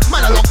hard.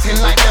 Man are locked in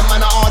like them,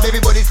 man are hard.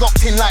 Everybody's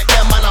locked in like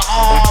them, man are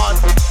hard.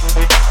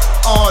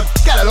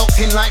 Get a locked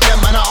in like them,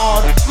 man are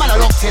hard. Man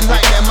are locked in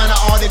like them, man are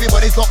hard.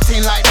 Everybody's locked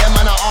in like them,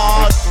 man are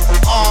hard.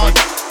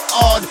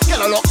 Get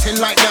a locked in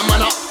like them,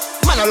 man are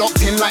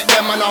locked in like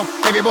them, man are.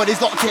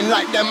 Everybody's locked in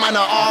like them, man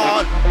are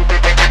hard.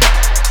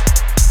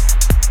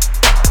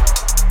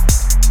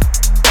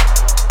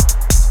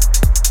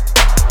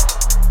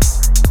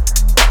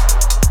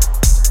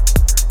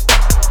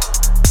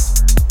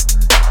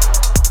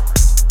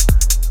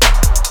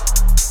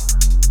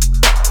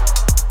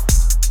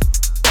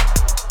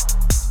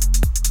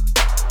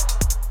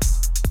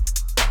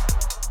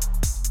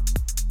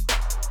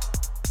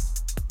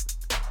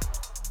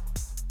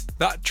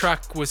 That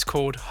track was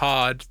called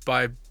Hard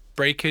by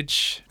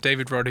Breakage,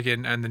 David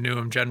Rodigan, and the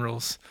Newham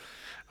Generals.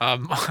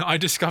 I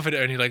discovered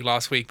it only like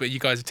last week, but you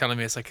guys are telling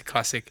me it's like a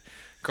classic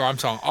grime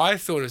song. I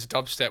thought it was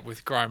dubstep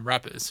with grime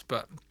rappers,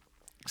 but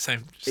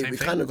same thing. It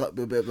kind of got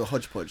a bit of a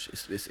hodgepodge.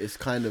 It's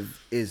kind of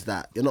is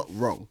that. You're not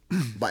wrong,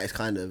 but it's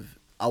kind of,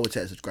 I would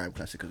say it's a grime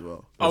classic as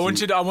well. I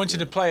wanted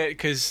to play it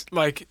because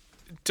like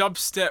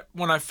dubstep,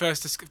 when I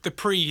first the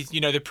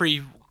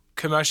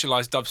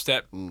pre-commercialized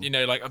dubstep,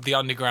 like of the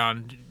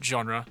underground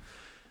genre,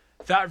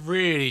 that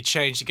really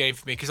changed the game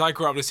for me because I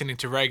grew up listening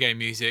to reggae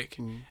music,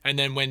 and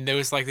then when there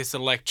was like this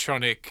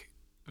electronic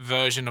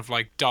version of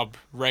like dub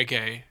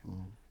reggae,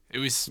 it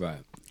was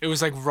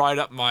like right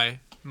up my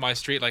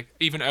street, like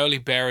even early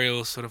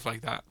Burials, sort of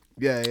like that.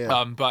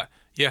 Yeah. But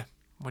yeah,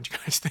 what do you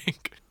guys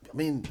think? I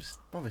mean,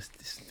 bro,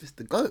 it's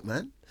the GOAT,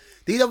 man.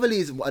 DWE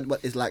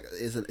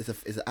is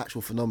an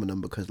actual phenomenon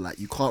because like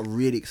you can't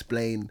really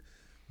explain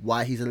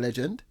why he's a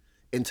legend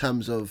in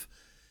terms of,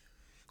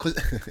 because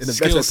in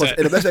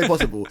the best way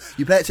possible,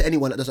 you play it to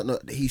anyone that doesn't know,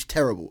 he's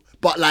terrible,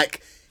 but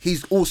like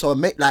he's also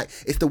like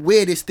it's the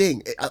weirdest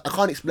thing. I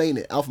can't explain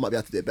it. Alpha might be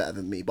able to do it better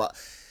than me, but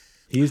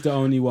he's the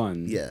only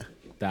one. Yeah.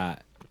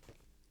 That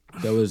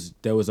there was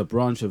a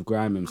branch of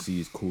grime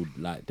MCs called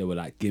like, they were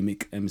like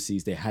gimmick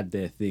MCs. They had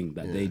their thing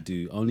that they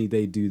do. Only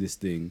they do this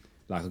thing.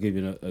 Like I'll give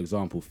you an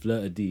example.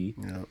 Flirta D,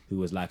 who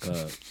was like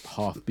a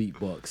half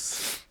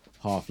beatbox,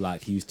 half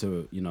like he used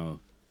to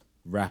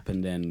rap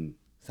and then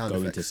sound go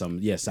effects. into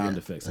some sound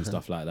effects and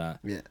stuff like that.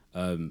 Yeah.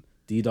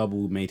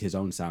 D-Double made his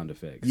own sound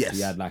effects. Yes.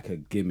 He had like a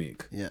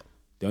gimmick. Yeah.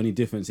 The only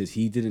difference is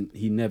he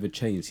never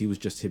changed. He was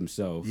just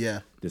himself.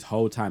 Yeah. This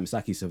whole time, it's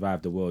like he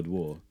survived the World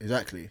War.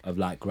 Exactly. Of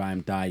like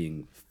grime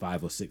dying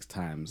 5 or 6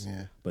 times.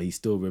 Yeah. But he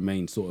still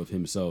remained sort of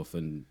himself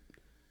and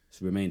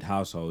remained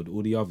household.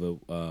 All the other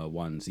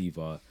ones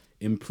either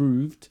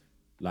improved,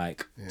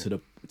 like to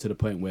the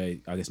point where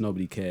I guess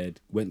nobody cared.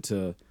 Went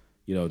to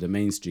the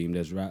mainstream.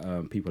 There's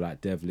people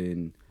like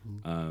Devlin.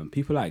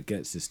 People like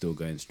Getz is still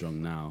going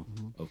strong now.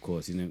 Of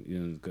course,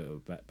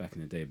 back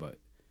in the day, but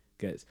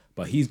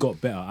he's got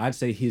better. I'd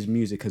say his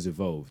music has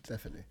evolved.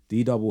 Definitely.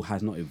 D-Double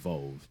has not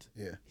evolved.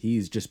 Yeah.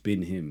 He's just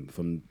been him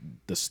from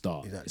the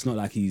start. Exactly. It's not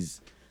like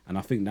and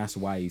I think that's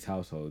why he's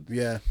household.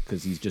 Yeah.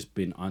 Because he's just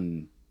been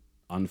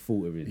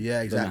unfaltering.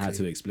 Yeah, exactly. I don't know how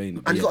to explain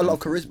it. And he's got a lot of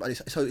charisma.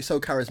 It's so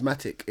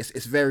charismatic.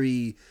 It's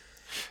very.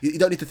 You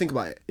don't need to think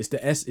about it. It's the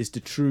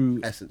true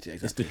essence. Yeah,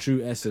 exactly. It's the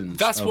true essence.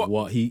 That's of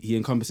what he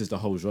encompasses the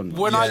whole genre.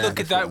 When I look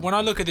at that, when I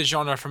look at the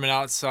genre from an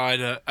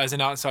outsider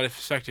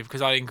perspective,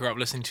 because I didn't grow up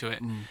listening to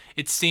it,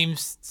 it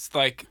seems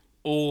like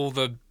all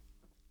the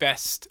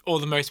best, all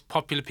the most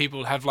popular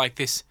people have like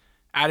this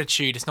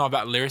attitude. It's not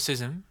about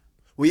lyricism.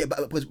 Well, yeah,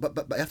 but you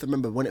have to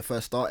remember when it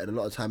first started. A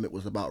lot of time it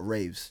was about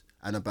raves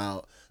and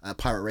about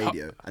pirate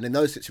radio, and in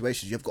those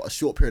situations, you've got a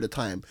short period of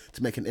time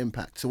to make an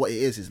impact. So what it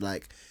is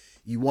like,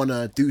 you want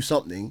to do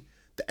something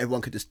that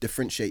everyone could just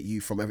differentiate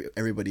you from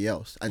everybody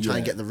else and try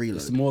and get the reload.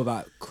 It's more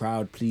about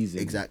crowd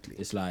pleasing. Exactly.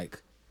 It's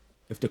like,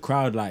 if the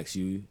crowd likes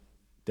you,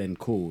 then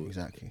cool.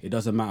 Exactly. It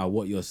doesn't matter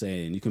what you're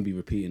saying. You can be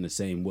repeating the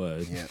same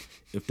word. Yeah.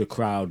 If the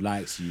crowd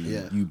likes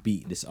you, you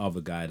beat this other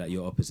guy that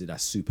you're opposite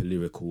that's super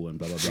lyrical and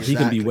blah, blah, blah. Exactly. He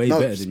can be way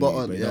better than you,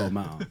 but it don't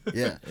matter.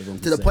 Yeah. Everyone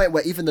To can the point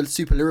where even the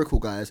super lyrical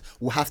guys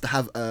will have to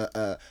have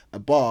a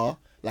bar,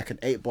 like an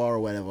 8 bar or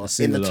whatever,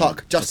 in the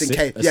tuck, just in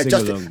case. Yeah,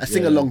 just a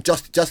sing along,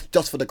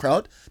 just for the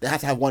crowd. They have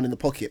to have one in the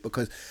pocket,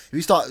 because if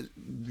you start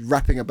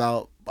rapping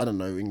about, I don't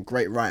know, in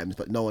great rhymes,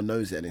 but no one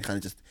knows it, and it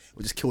kind of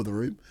will just kill the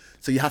room.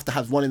 So you have to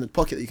have one in the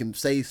pocket that you can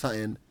say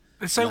something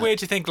It's so weird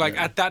to think, like,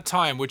 at that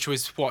time, which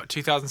was, what,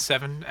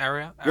 2007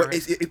 area? Well,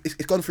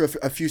 it's gone through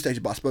a few stages,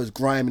 but I suppose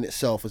grime in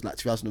itself was like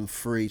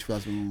 2003,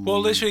 2000. Well,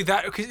 literally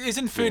that, because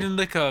isn't Food and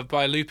Liquor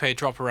by Lupe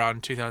drop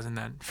around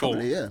 2004?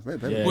 Probably, yeah.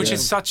 Maybe. Which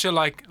is such a,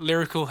 like,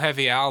 lyrical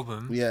heavy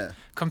album. Yeah.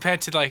 Compared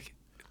to, like,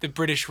 the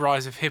British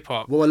rise of hip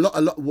hop. Well, a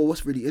lot. Well,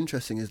 what's really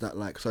interesting is that,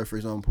 like, so for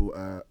example,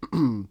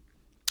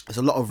 there's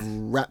a lot of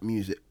rap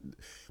music.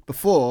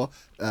 Before,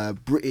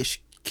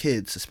 British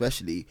kids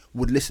especially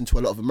would listen to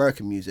a lot of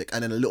American music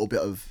and then a little bit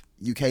of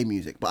UK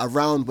music. But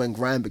around when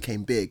grime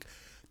became big,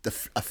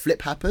 a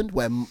flip happened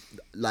where,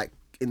 like,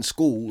 in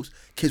schools,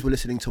 kids were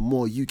listening to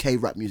more UK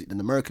rap music than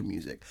American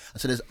music.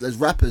 And so there's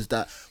rappers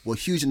that were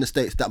huge in the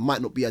States that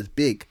might not be as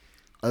big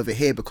over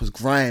here because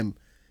grime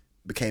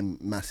became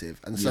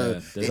massive. And so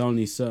there's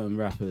only certain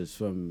rappers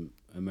from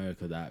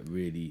America that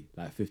really,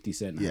 like 50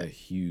 Cent had a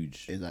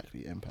huge impact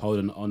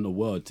hold on the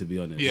world, to be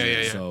honest.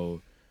 Yeah.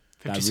 So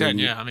 50 Cent,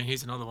 I mean,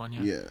 he's another one,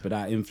 yeah. But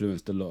that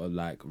influenced a lot of,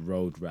 like,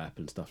 road rap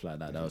and stuff like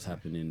that was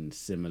happening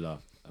similar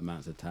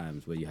amounts of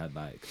times, where you had,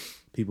 like,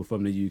 people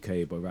from the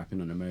UK but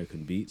rapping on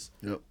American beats.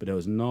 Yep. But there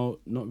was not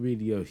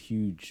really a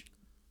huge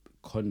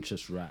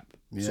conscious rap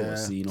sort of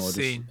scene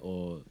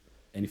or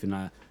anything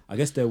like that. I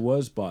guess there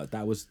was, but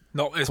that was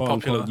not as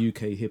quote-unquote popular.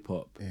 UK hip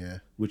hop,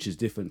 which is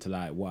different to,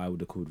 like, what I would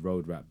have called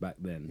road rap back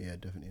then. Yeah,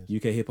 definitely is.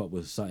 UK hip hop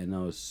was something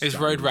else. Is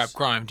road rap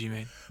grime? Do you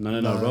mean?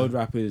 No. Road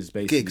rap is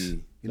basically Gigs.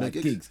 You know like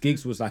Gigs?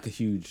 Gigs was like a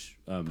huge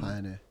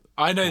Pioneer.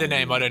 I know the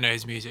name. I don't know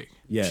his music.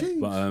 Yeah, Jeez.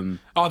 but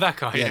Oh, that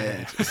guy.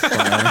 Yeah.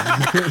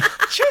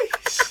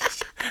 Jeez.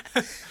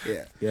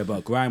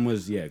 but grime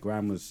was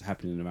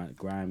happening around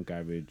grime,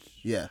 garage.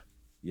 Yeah.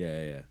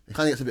 Yeah. It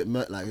kind of gets a bit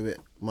a bit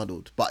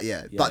muddled, but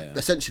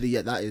essentially,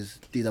 that is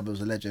DW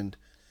was a legend.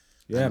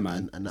 Yeah, and,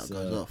 man. and that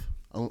goes off.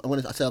 I'm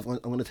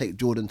gonna take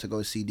Jordan to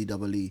go see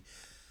DWE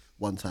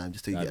one time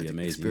just to That'd get be the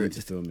amazing. experience. You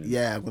need to film it.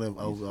 Yeah,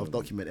 I'll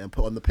document it and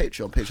put it on the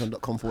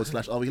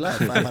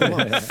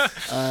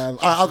patreon.com/RWLive. All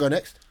right, I'll go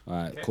next. All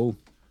right, cool.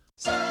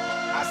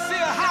 I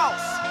see a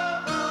house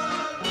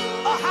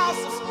of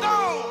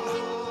stone,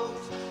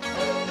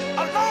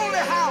 a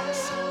lonely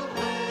house,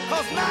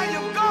 'cause now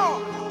you're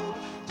gone.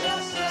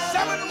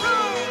 7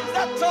 rooms,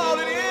 that's all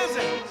it is.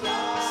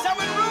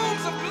 7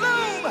 rooms of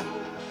gloom.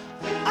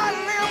 I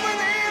live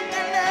with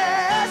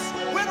emptiness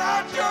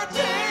without your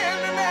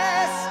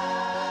tenderness.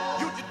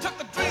 You took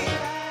the dream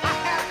I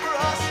had for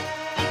us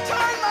and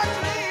turned my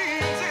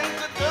dreams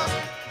into dust.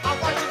 I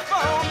watch a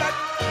phone that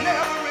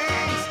never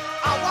rings.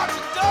 I watch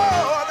a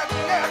door that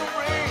never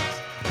rings.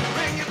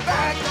 Bring you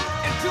back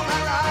into my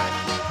life.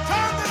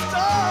 Turn this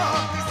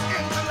darkness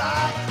into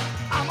light.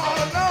 I'm all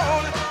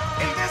alone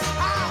in this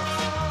house.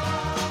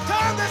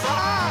 Turn this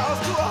house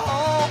to a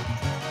home.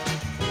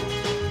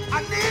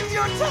 I need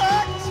your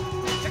touch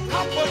to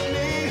comfort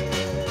me.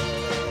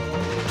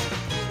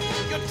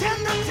 Your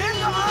tender,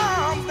 tender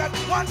arms that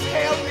once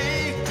held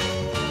me.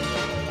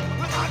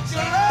 Without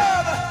your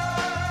love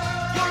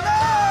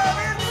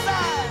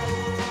inside.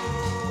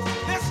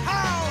 This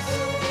house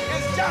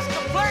is just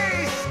a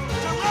place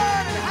to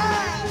run and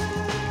hide.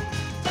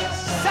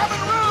 7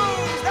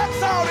 rooms,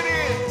 that's all it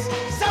is.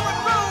 7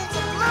 rooms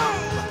of gloom.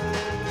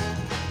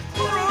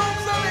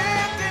 Rooms of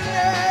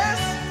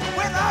emptiness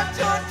without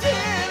your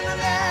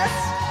tenderness.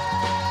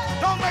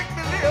 Don't make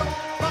me live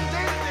from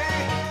day to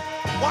day,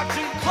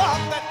 watching clock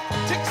that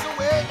ticks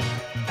away.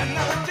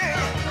 Another day,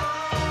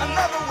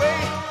 another way,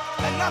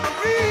 another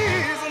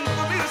reason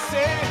for me to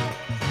say,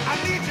 I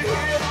need you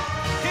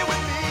here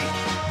with me.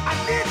 I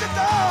need you,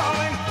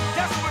 darling,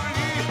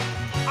 desperately.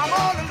 I'm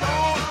all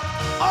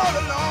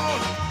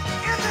alone,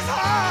 in this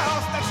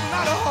house that's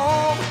not a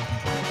home.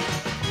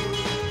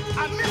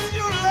 I miss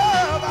your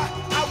love I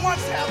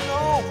once have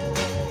known.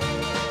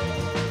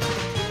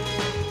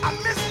 I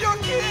miss your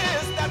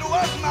kiss that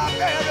was my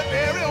very,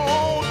 very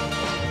own.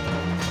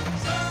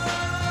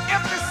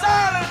 Empty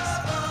silence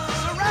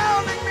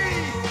surrounding me.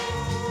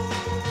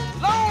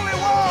 Lonely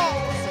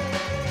walls,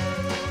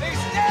 they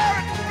stare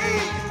at me.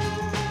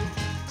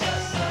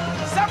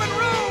 7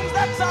 rooms,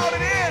 that's all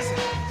it is.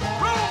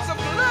 Rooms of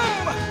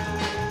gloom.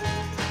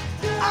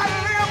 I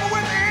live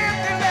with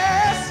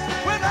emptiness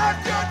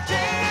without your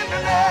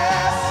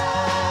tenderness.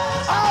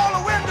 All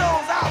the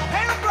windows I'll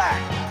paint black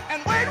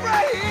and wait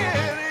right here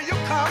till you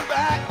come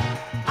back.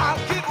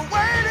 I'll keep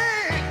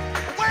waiting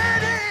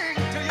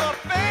till your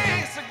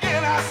face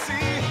again I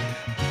see.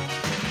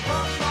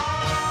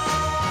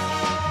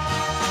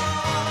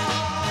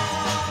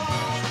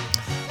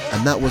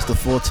 And that was the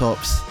Four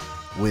Tops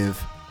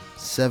with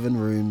 7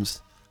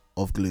 Rooms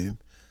of Gloom.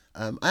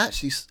 I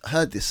actually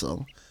heard this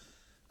song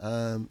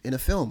in a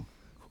film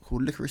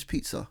called Licorice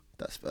Pizza.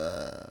 That's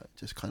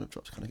just kind of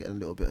getting a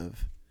little bit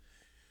of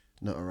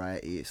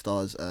notoriety. It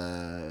stars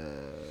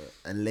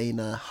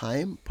Elena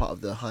Haim, part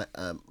of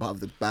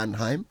the band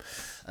Haim.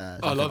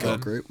 I love girl them.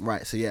 group.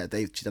 Right, so yeah,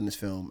 she's done this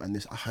film,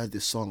 and I heard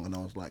this song, and I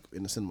was like,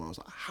 in the cinema, I was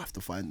like, I have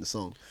to find the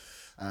song.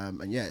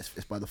 And yeah, it's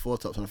by the Four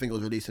Tops, and I think it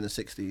was released in the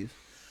 60s.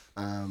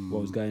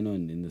 What was going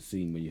on in the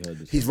scene when you heard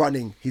this? He's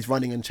running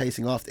and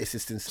chasing after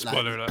assistants.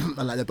 Spoiler alert. And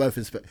like they're both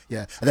in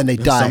and then they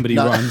die. Somebody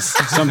runs.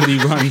 Somebody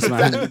runs,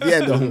 man.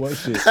 Yeah, Don't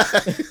watch it.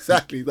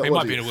 Exactly. He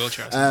might be in a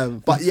wheelchair.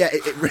 But yeah,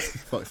 it really,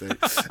 fuck's sake.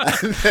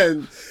 And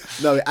then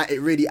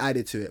it really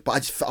added to it. But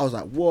I was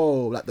like,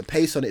 whoa, like the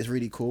pace on it is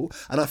really cool.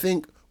 And I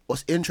think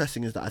what's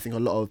interesting is that I think a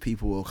lot of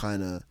people will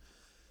kind of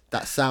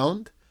that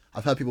sound.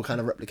 I've heard people kind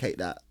of replicate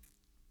that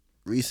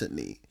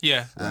recently.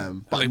 Yeah.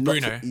 But like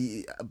not Bruno.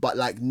 but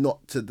like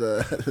not to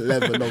the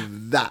level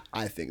of that.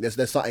 I think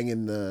there's something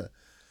in the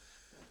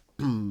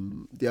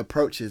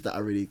approaches that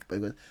are really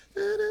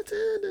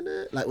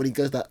like when he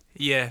goes that.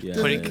 Yeah. Yeah,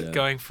 Putting yeah.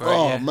 going for it.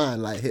 Oh Yeah.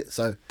 man, like hit.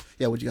 So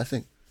yeah, what do you guys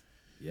think?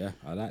 Yeah,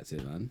 I liked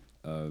it, man.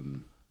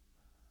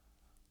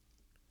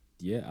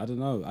 Yeah, I don't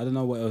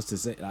know what else to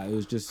say. Like it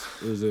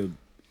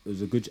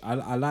was a good.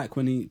 I like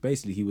when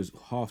he was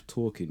half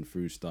talking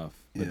through stuff,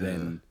 but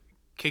then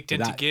Kicked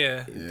into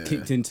gear.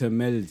 kicked into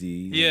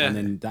melody, Yeah. and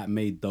then that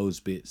made those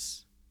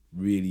bits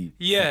really,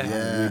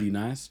 Yeah. really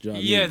nice. Do you know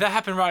what I Yeah, mean? that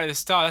happened right at the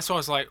start. That's why I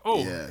was like,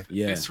 oh,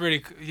 Yeah. it's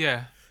really,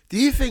 yeah. Do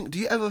you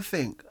ever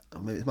think? Oh,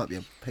 maybe it might be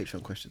a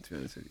Patreon question, to be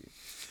honest with you.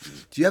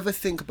 Do you ever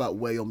think about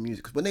where your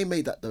music? Because when they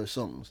made those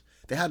songs,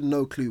 they had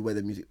no clue where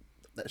the music,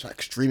 that's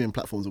like streaming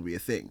platforms would be a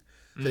thing.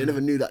 So they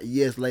never knew that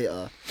years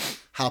later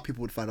how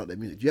people would find out their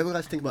music. Do you ever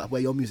guys think about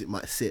where your music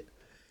might sit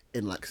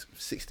in like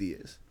 60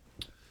 years?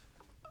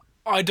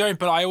 I don't,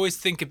 but I always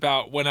think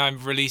about when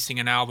I'm releasing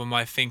an album,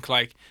 I think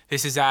like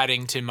this is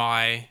adding to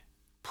my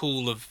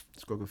pool of.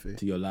 Discography.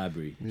 To your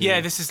library.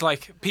 Yeah, this is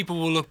like people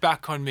will look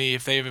back on me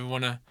if they ever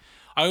want to.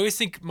 I always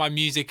think my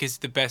music is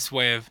the best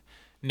way of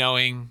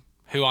knowing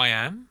who I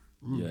am.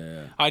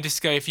 Yeah. I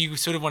just go, if you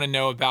sort of want to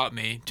know about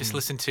me, just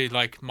listen to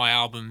like my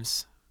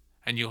albums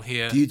and you'll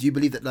hear. Do you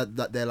believe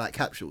that they're like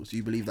capsules? Do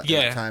you believe that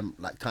they're Yeah.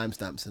 like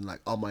timestamps and like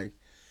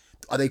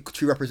are they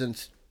true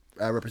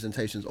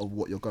representations of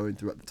what you're going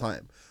through at the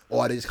time,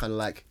 or are they just kind of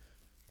like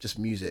just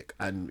music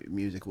and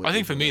music? I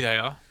think for me they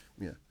are.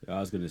 Yeah. I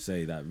was gonna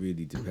say that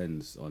really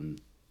depends on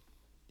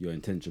your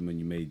intention when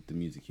you made the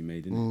music you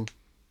made, innit?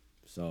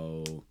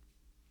 So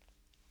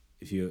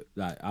if you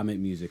like, I make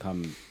music, I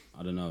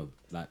don't know,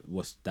 like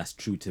that's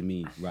true to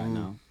me right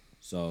now.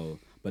 So,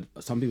 but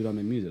some people don't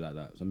make music like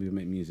that. Some people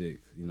make music,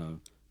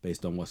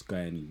 based on what's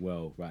going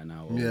well right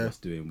now or what's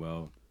doing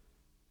well.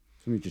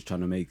 Some people just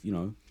trying to make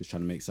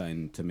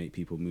something to make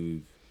people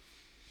move.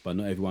 But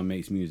not everyone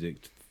makes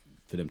music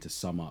for them to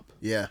sum up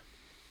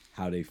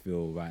how they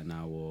feel right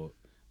now, or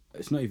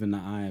it's not even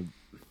that I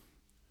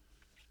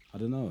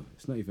don't know.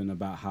 It's not even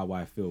about how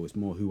I feel. It's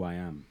more who I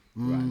am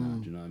right now.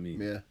 Do you know what I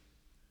mean? Yeah.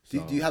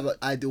 Do you have an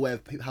ideal way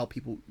of how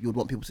you would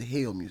want people to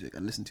hear your music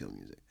and listen to your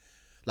music?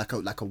 Like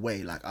a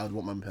way, like I would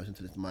want my person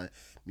to listen to my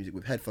music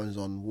with headphones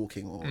on,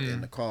 walking, or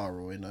in a car,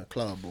 or in a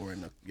club, or in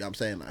a. You know what I'm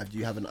saying? Like, do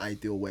you have an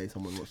ideal way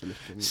someone wants to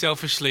listen to music?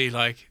 Selfishly,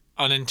 like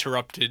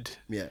uninterrupted.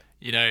 Yeah.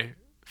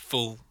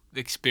 Full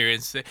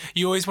experience.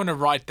 You always want to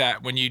write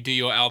that when you do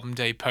your album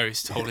day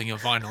post holding your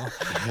vinyl.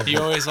 You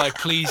always like,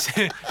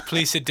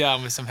 please sit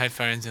down with some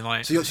headphones and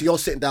like. So you're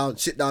sit down,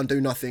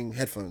 do nothing,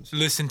 headphones.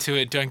 Listen to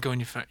it. Don't go on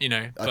your phone.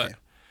 But Okay.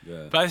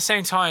 but at the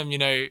same time,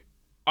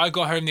 I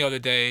got home the other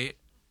day,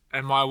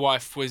 and my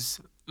wife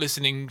was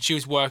listening. She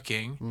was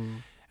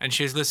working, and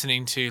she was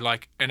listening to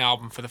like an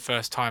album for the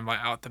first time, like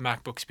out the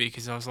MacBook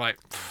speakers. I was like,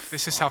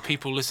 this is how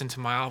people listen to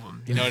my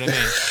album. You know what I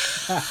mean?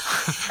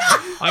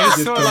 I was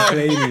Just sort of like.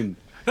 complaining.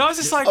 No, I was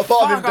just like, A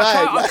part of him fuck,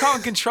 I died.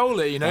 can't control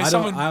it, I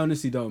Someone.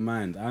 honestly don't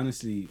mind. I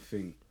honestly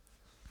think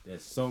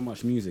there's so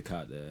much music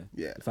out there.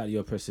 Yeah. The fact that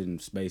you're pressing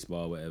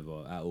spacebar or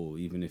whatever at all,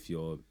 even if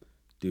you're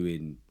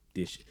doing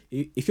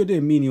if you're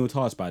doing menial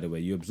tasks, by the way,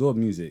 you absorb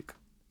music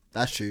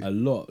That's true. a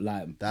lot,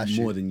 like That's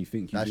more true. than you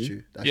think you That's do.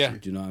 true. That's Yeah. true.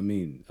 Do you know what I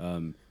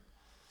mean?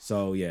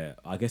 So yeah,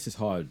 I guess it's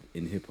hard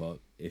in hip hop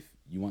if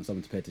you want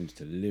someone to pay attention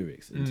to the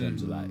lyrics in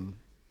terms of like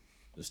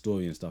the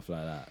story and stuff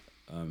like that.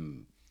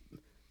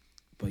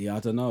 But yeah, I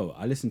don't know.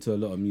 I listen to a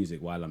lot of music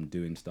while I'm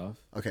doing stuff.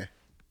 Okay.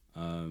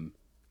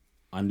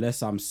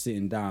 Unless I'm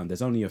sitting down,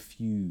 there's only a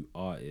few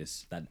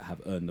artists that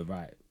have earned the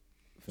right.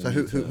 for So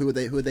me who would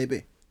they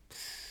be?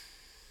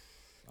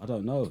 I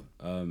don't know.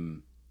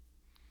 When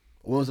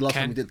was the last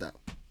time you did that?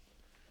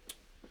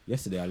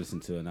 Yesterday I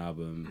listened to an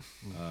album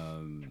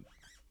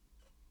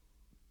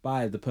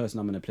by the person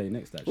I'm going to play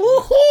next, actually.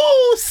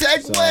 Woohoo!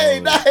 Segue!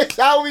 So- That's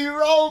how we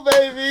roll,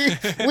 baby!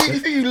 Wait, you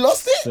think you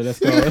lost it? So let's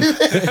go.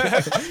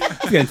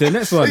 Let's get into the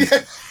next one.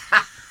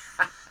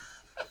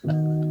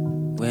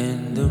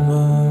 When the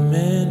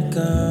moment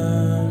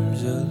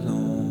comes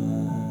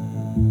along,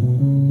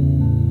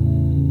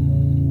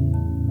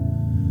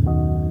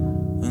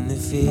 when the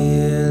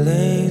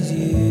feelings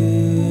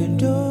you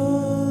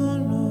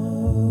don't know,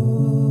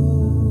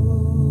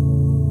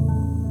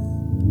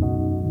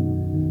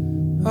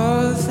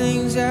 all the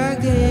things I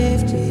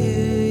gave to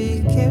you,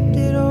 you kept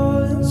it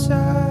all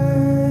inside.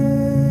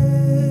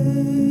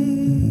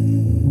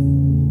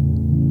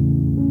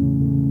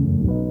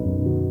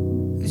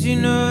 'Cause you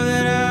know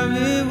that I'll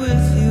be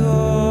with you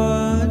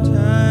all the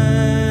time.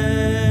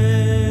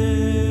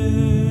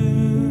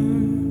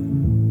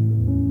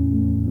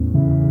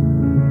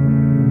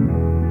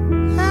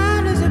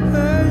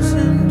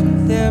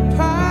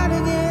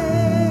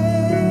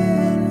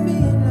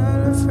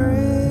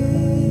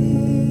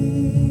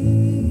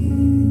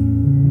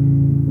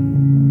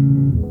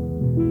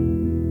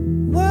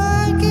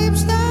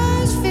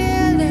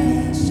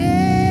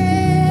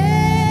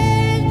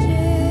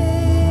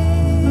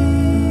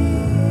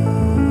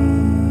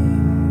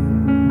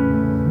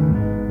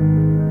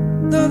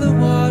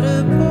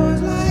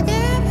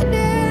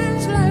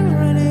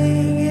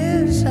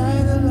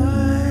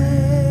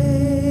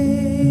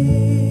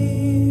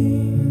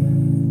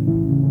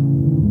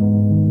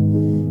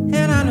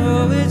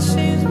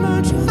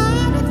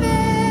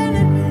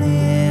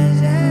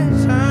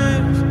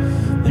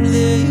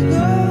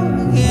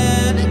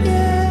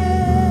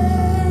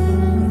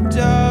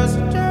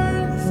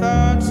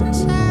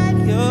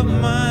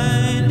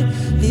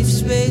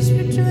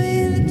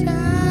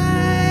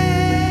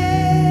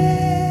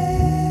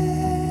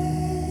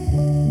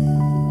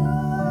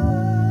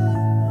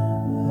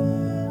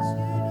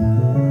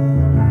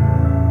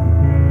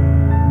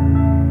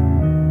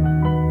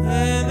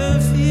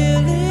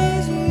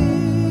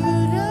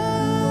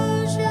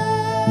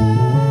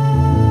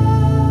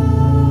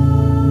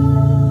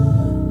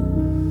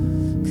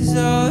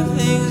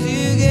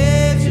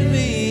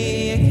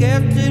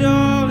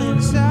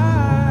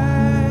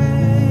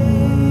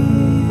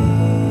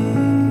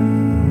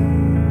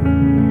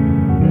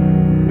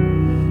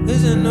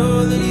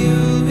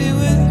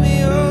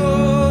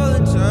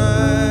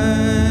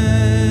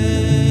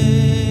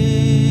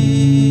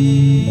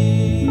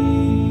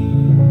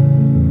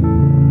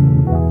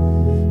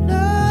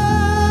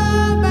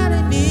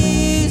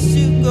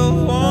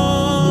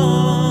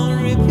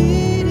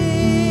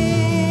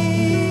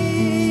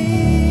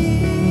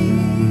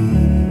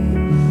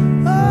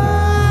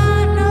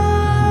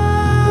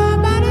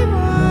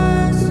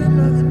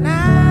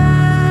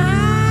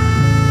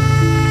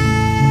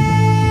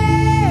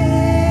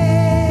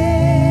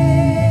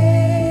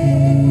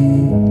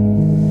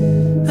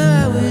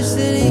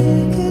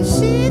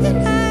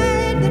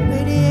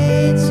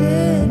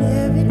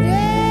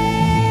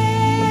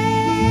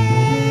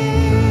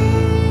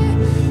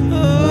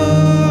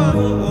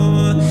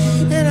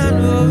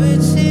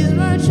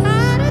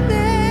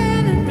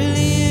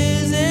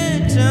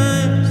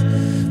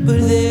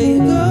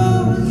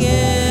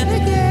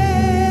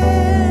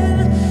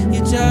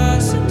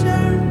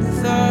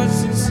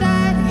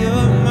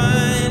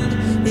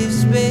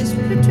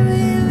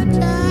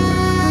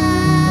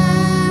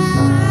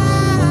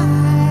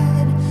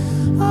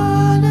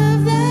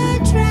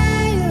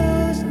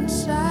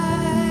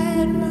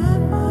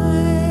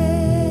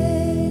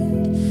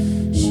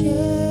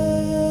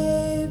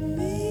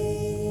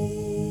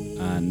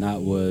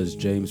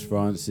 James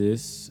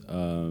Francis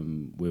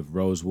with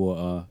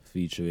Rosewater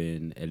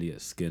featuring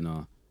Elliot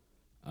Skinner.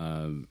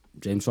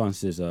 James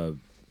Francis is a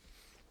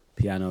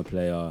piano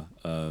player.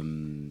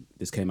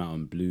 This came out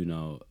on Blue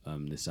Note,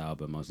 this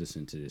album. I was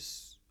listening to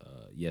this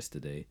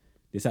yesterday.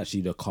 This is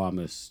actually the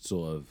calmest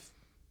sort of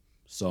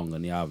song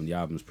on the album. The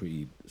album's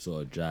pretty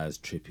sort of jazz,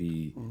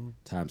 trippy,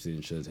 time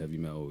signatures, heavy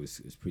metal.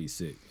 It's pretty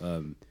sick.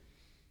 But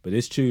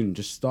this tune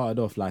just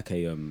started off like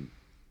a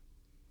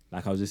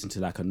like I was listening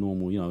to like a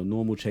normal,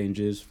 normal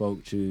changes,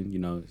 folk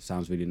tune,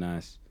 sounds really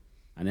nice.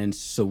 And then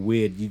so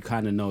weird, you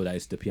kind of know that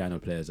it's the piano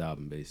player's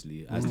album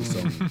basically as the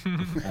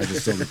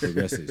song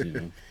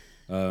progresses,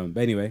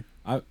 But anyway,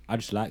 I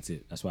just liked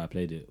it. That's why I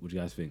played it. What do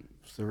you guys think?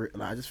 So,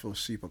 I just feel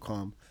super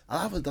calm.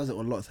 I love it does it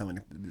a lot of time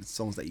when the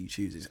songs that you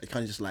choose. It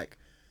kind of just like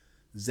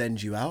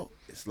zens you out.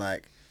 It's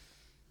like,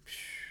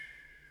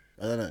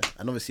 I don't know.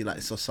 And obviously like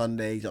it's a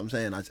Sunday, you know what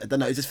I'm saying? I don't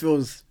know. It just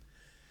feels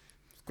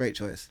great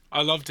choice.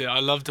 I loved it. I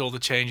loved all the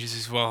changes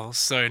as well.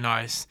 So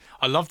nice.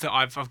 I loved that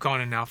I've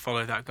gone and now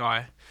followed that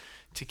guy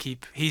to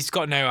keep. He's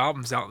got no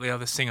albums out. The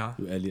other singer,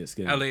 Elliot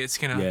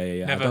Skinner.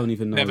 Yeah. I don't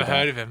even know. Never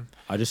heard of him.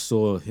 I just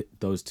saw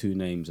those two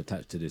names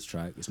attached to this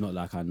track. It's not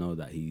like I know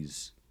that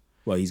he's.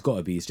 Well, he's got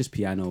to be. It's just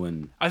piano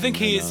and. I think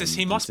he is.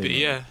 He must be.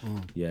 Yeah.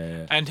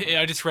 Yeah. And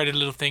I just read a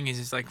little thing.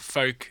 Is like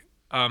folk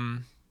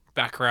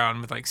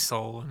background with like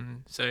soul,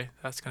 and so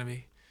that's gonna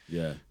be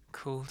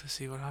cool to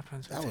see what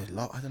happens. That was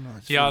I don't know.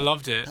 I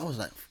loved it. That was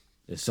like.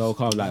 It's so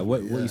calm. Like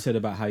what you said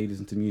about how you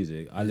listen to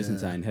music. I listened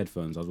to that in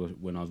headphones.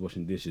 When I was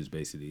washing dishes,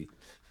 basically,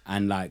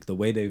 and like the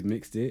way they've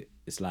mixed it,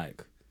 it's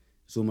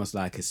almost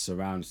like it's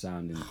surround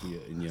sound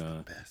in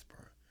your Best, bro.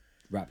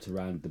 wrapped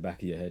around the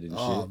back of your head and shit.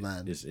 Oh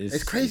man,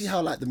 it's crazy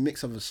how like the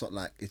mix of a song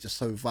like is just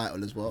so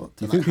vital as well.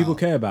 Do you think people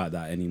care about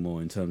that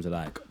anymore in terms of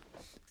like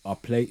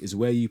is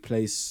where you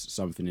place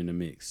something in a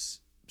mix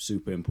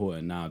super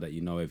important now that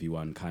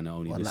everyone kind of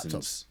only listens.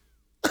 Laptops.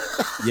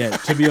 Yeah,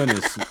 to be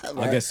honest,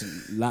 I guess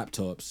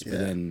laptops, but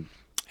then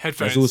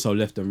Headphones. there's also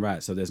left and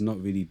right, so there's not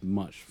really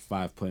much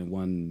 5.1.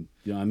 You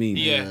know what I mean?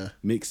 Yeah.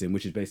 Mixing,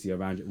 which is basically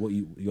around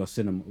your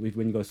cinema.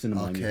 When you go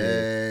cinema and you Okay,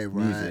 hear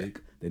right. music,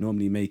 they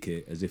normally make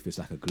it as if it's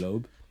like a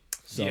globe.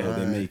 So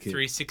they make it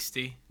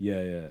 360.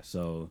 Yeah.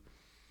 So,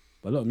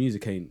 but a lot of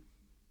music ain't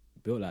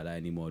built like that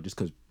anymore. Just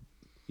because,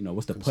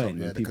 what's the point?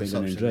 When people ain't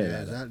gonna enjoy it.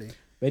 Like exactly. that.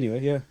 But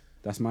anyway,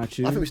 that's my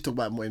tune. I think we should talk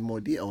about it in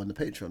more detail on the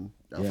Patreon.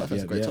 I think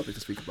that's a great topic to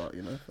speak about.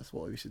 That's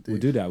what we should do.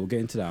 We'll do that. We'll get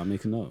into that. I'll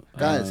make a note.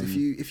 Guys, if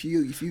you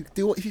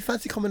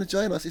fancy coming and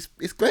join us,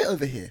 it's great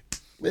over here.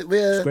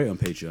 We're it's great on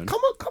Patreon.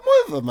 Come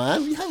over,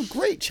 man. We have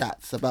great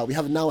chats about. We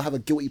now have a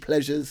guilty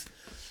pleasures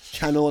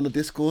channel on the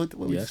Discord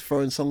where we just throw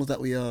in songs that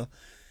we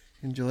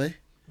enjoy.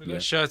 We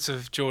got shirts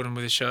of Jordan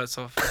with his shirts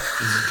off.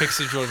 Pics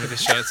of Jordan with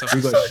his shirts off.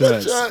 We got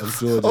shirts of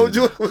Jordan. Oh,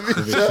 Jordan with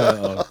his shirt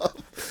off.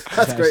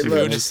 That's great, If you man.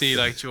 want to see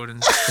like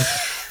Jordan's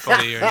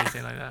body or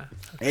anything like that.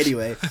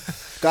 Anyway,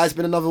 guys, it's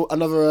been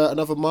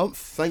another month.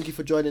 Thank you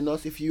for joining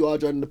us. If you are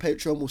joining the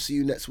Patreon, we'll see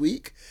you next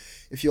week.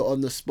 If you're on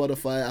the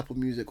Spotify, Apple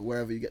Music,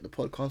 wherever you get the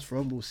podcast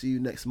from, we'll see you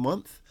next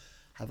month.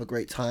 Have a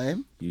great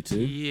time. You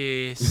too.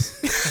 Yes.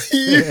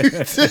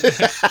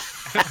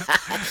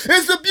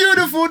 It's a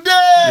beautiful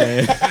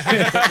day.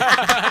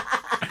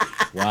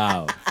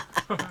 Wow.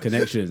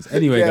 Connections.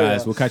 Anyway,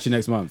 guys, we'll catch you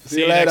next month.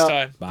 See you next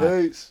time.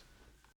 Bye. Peace.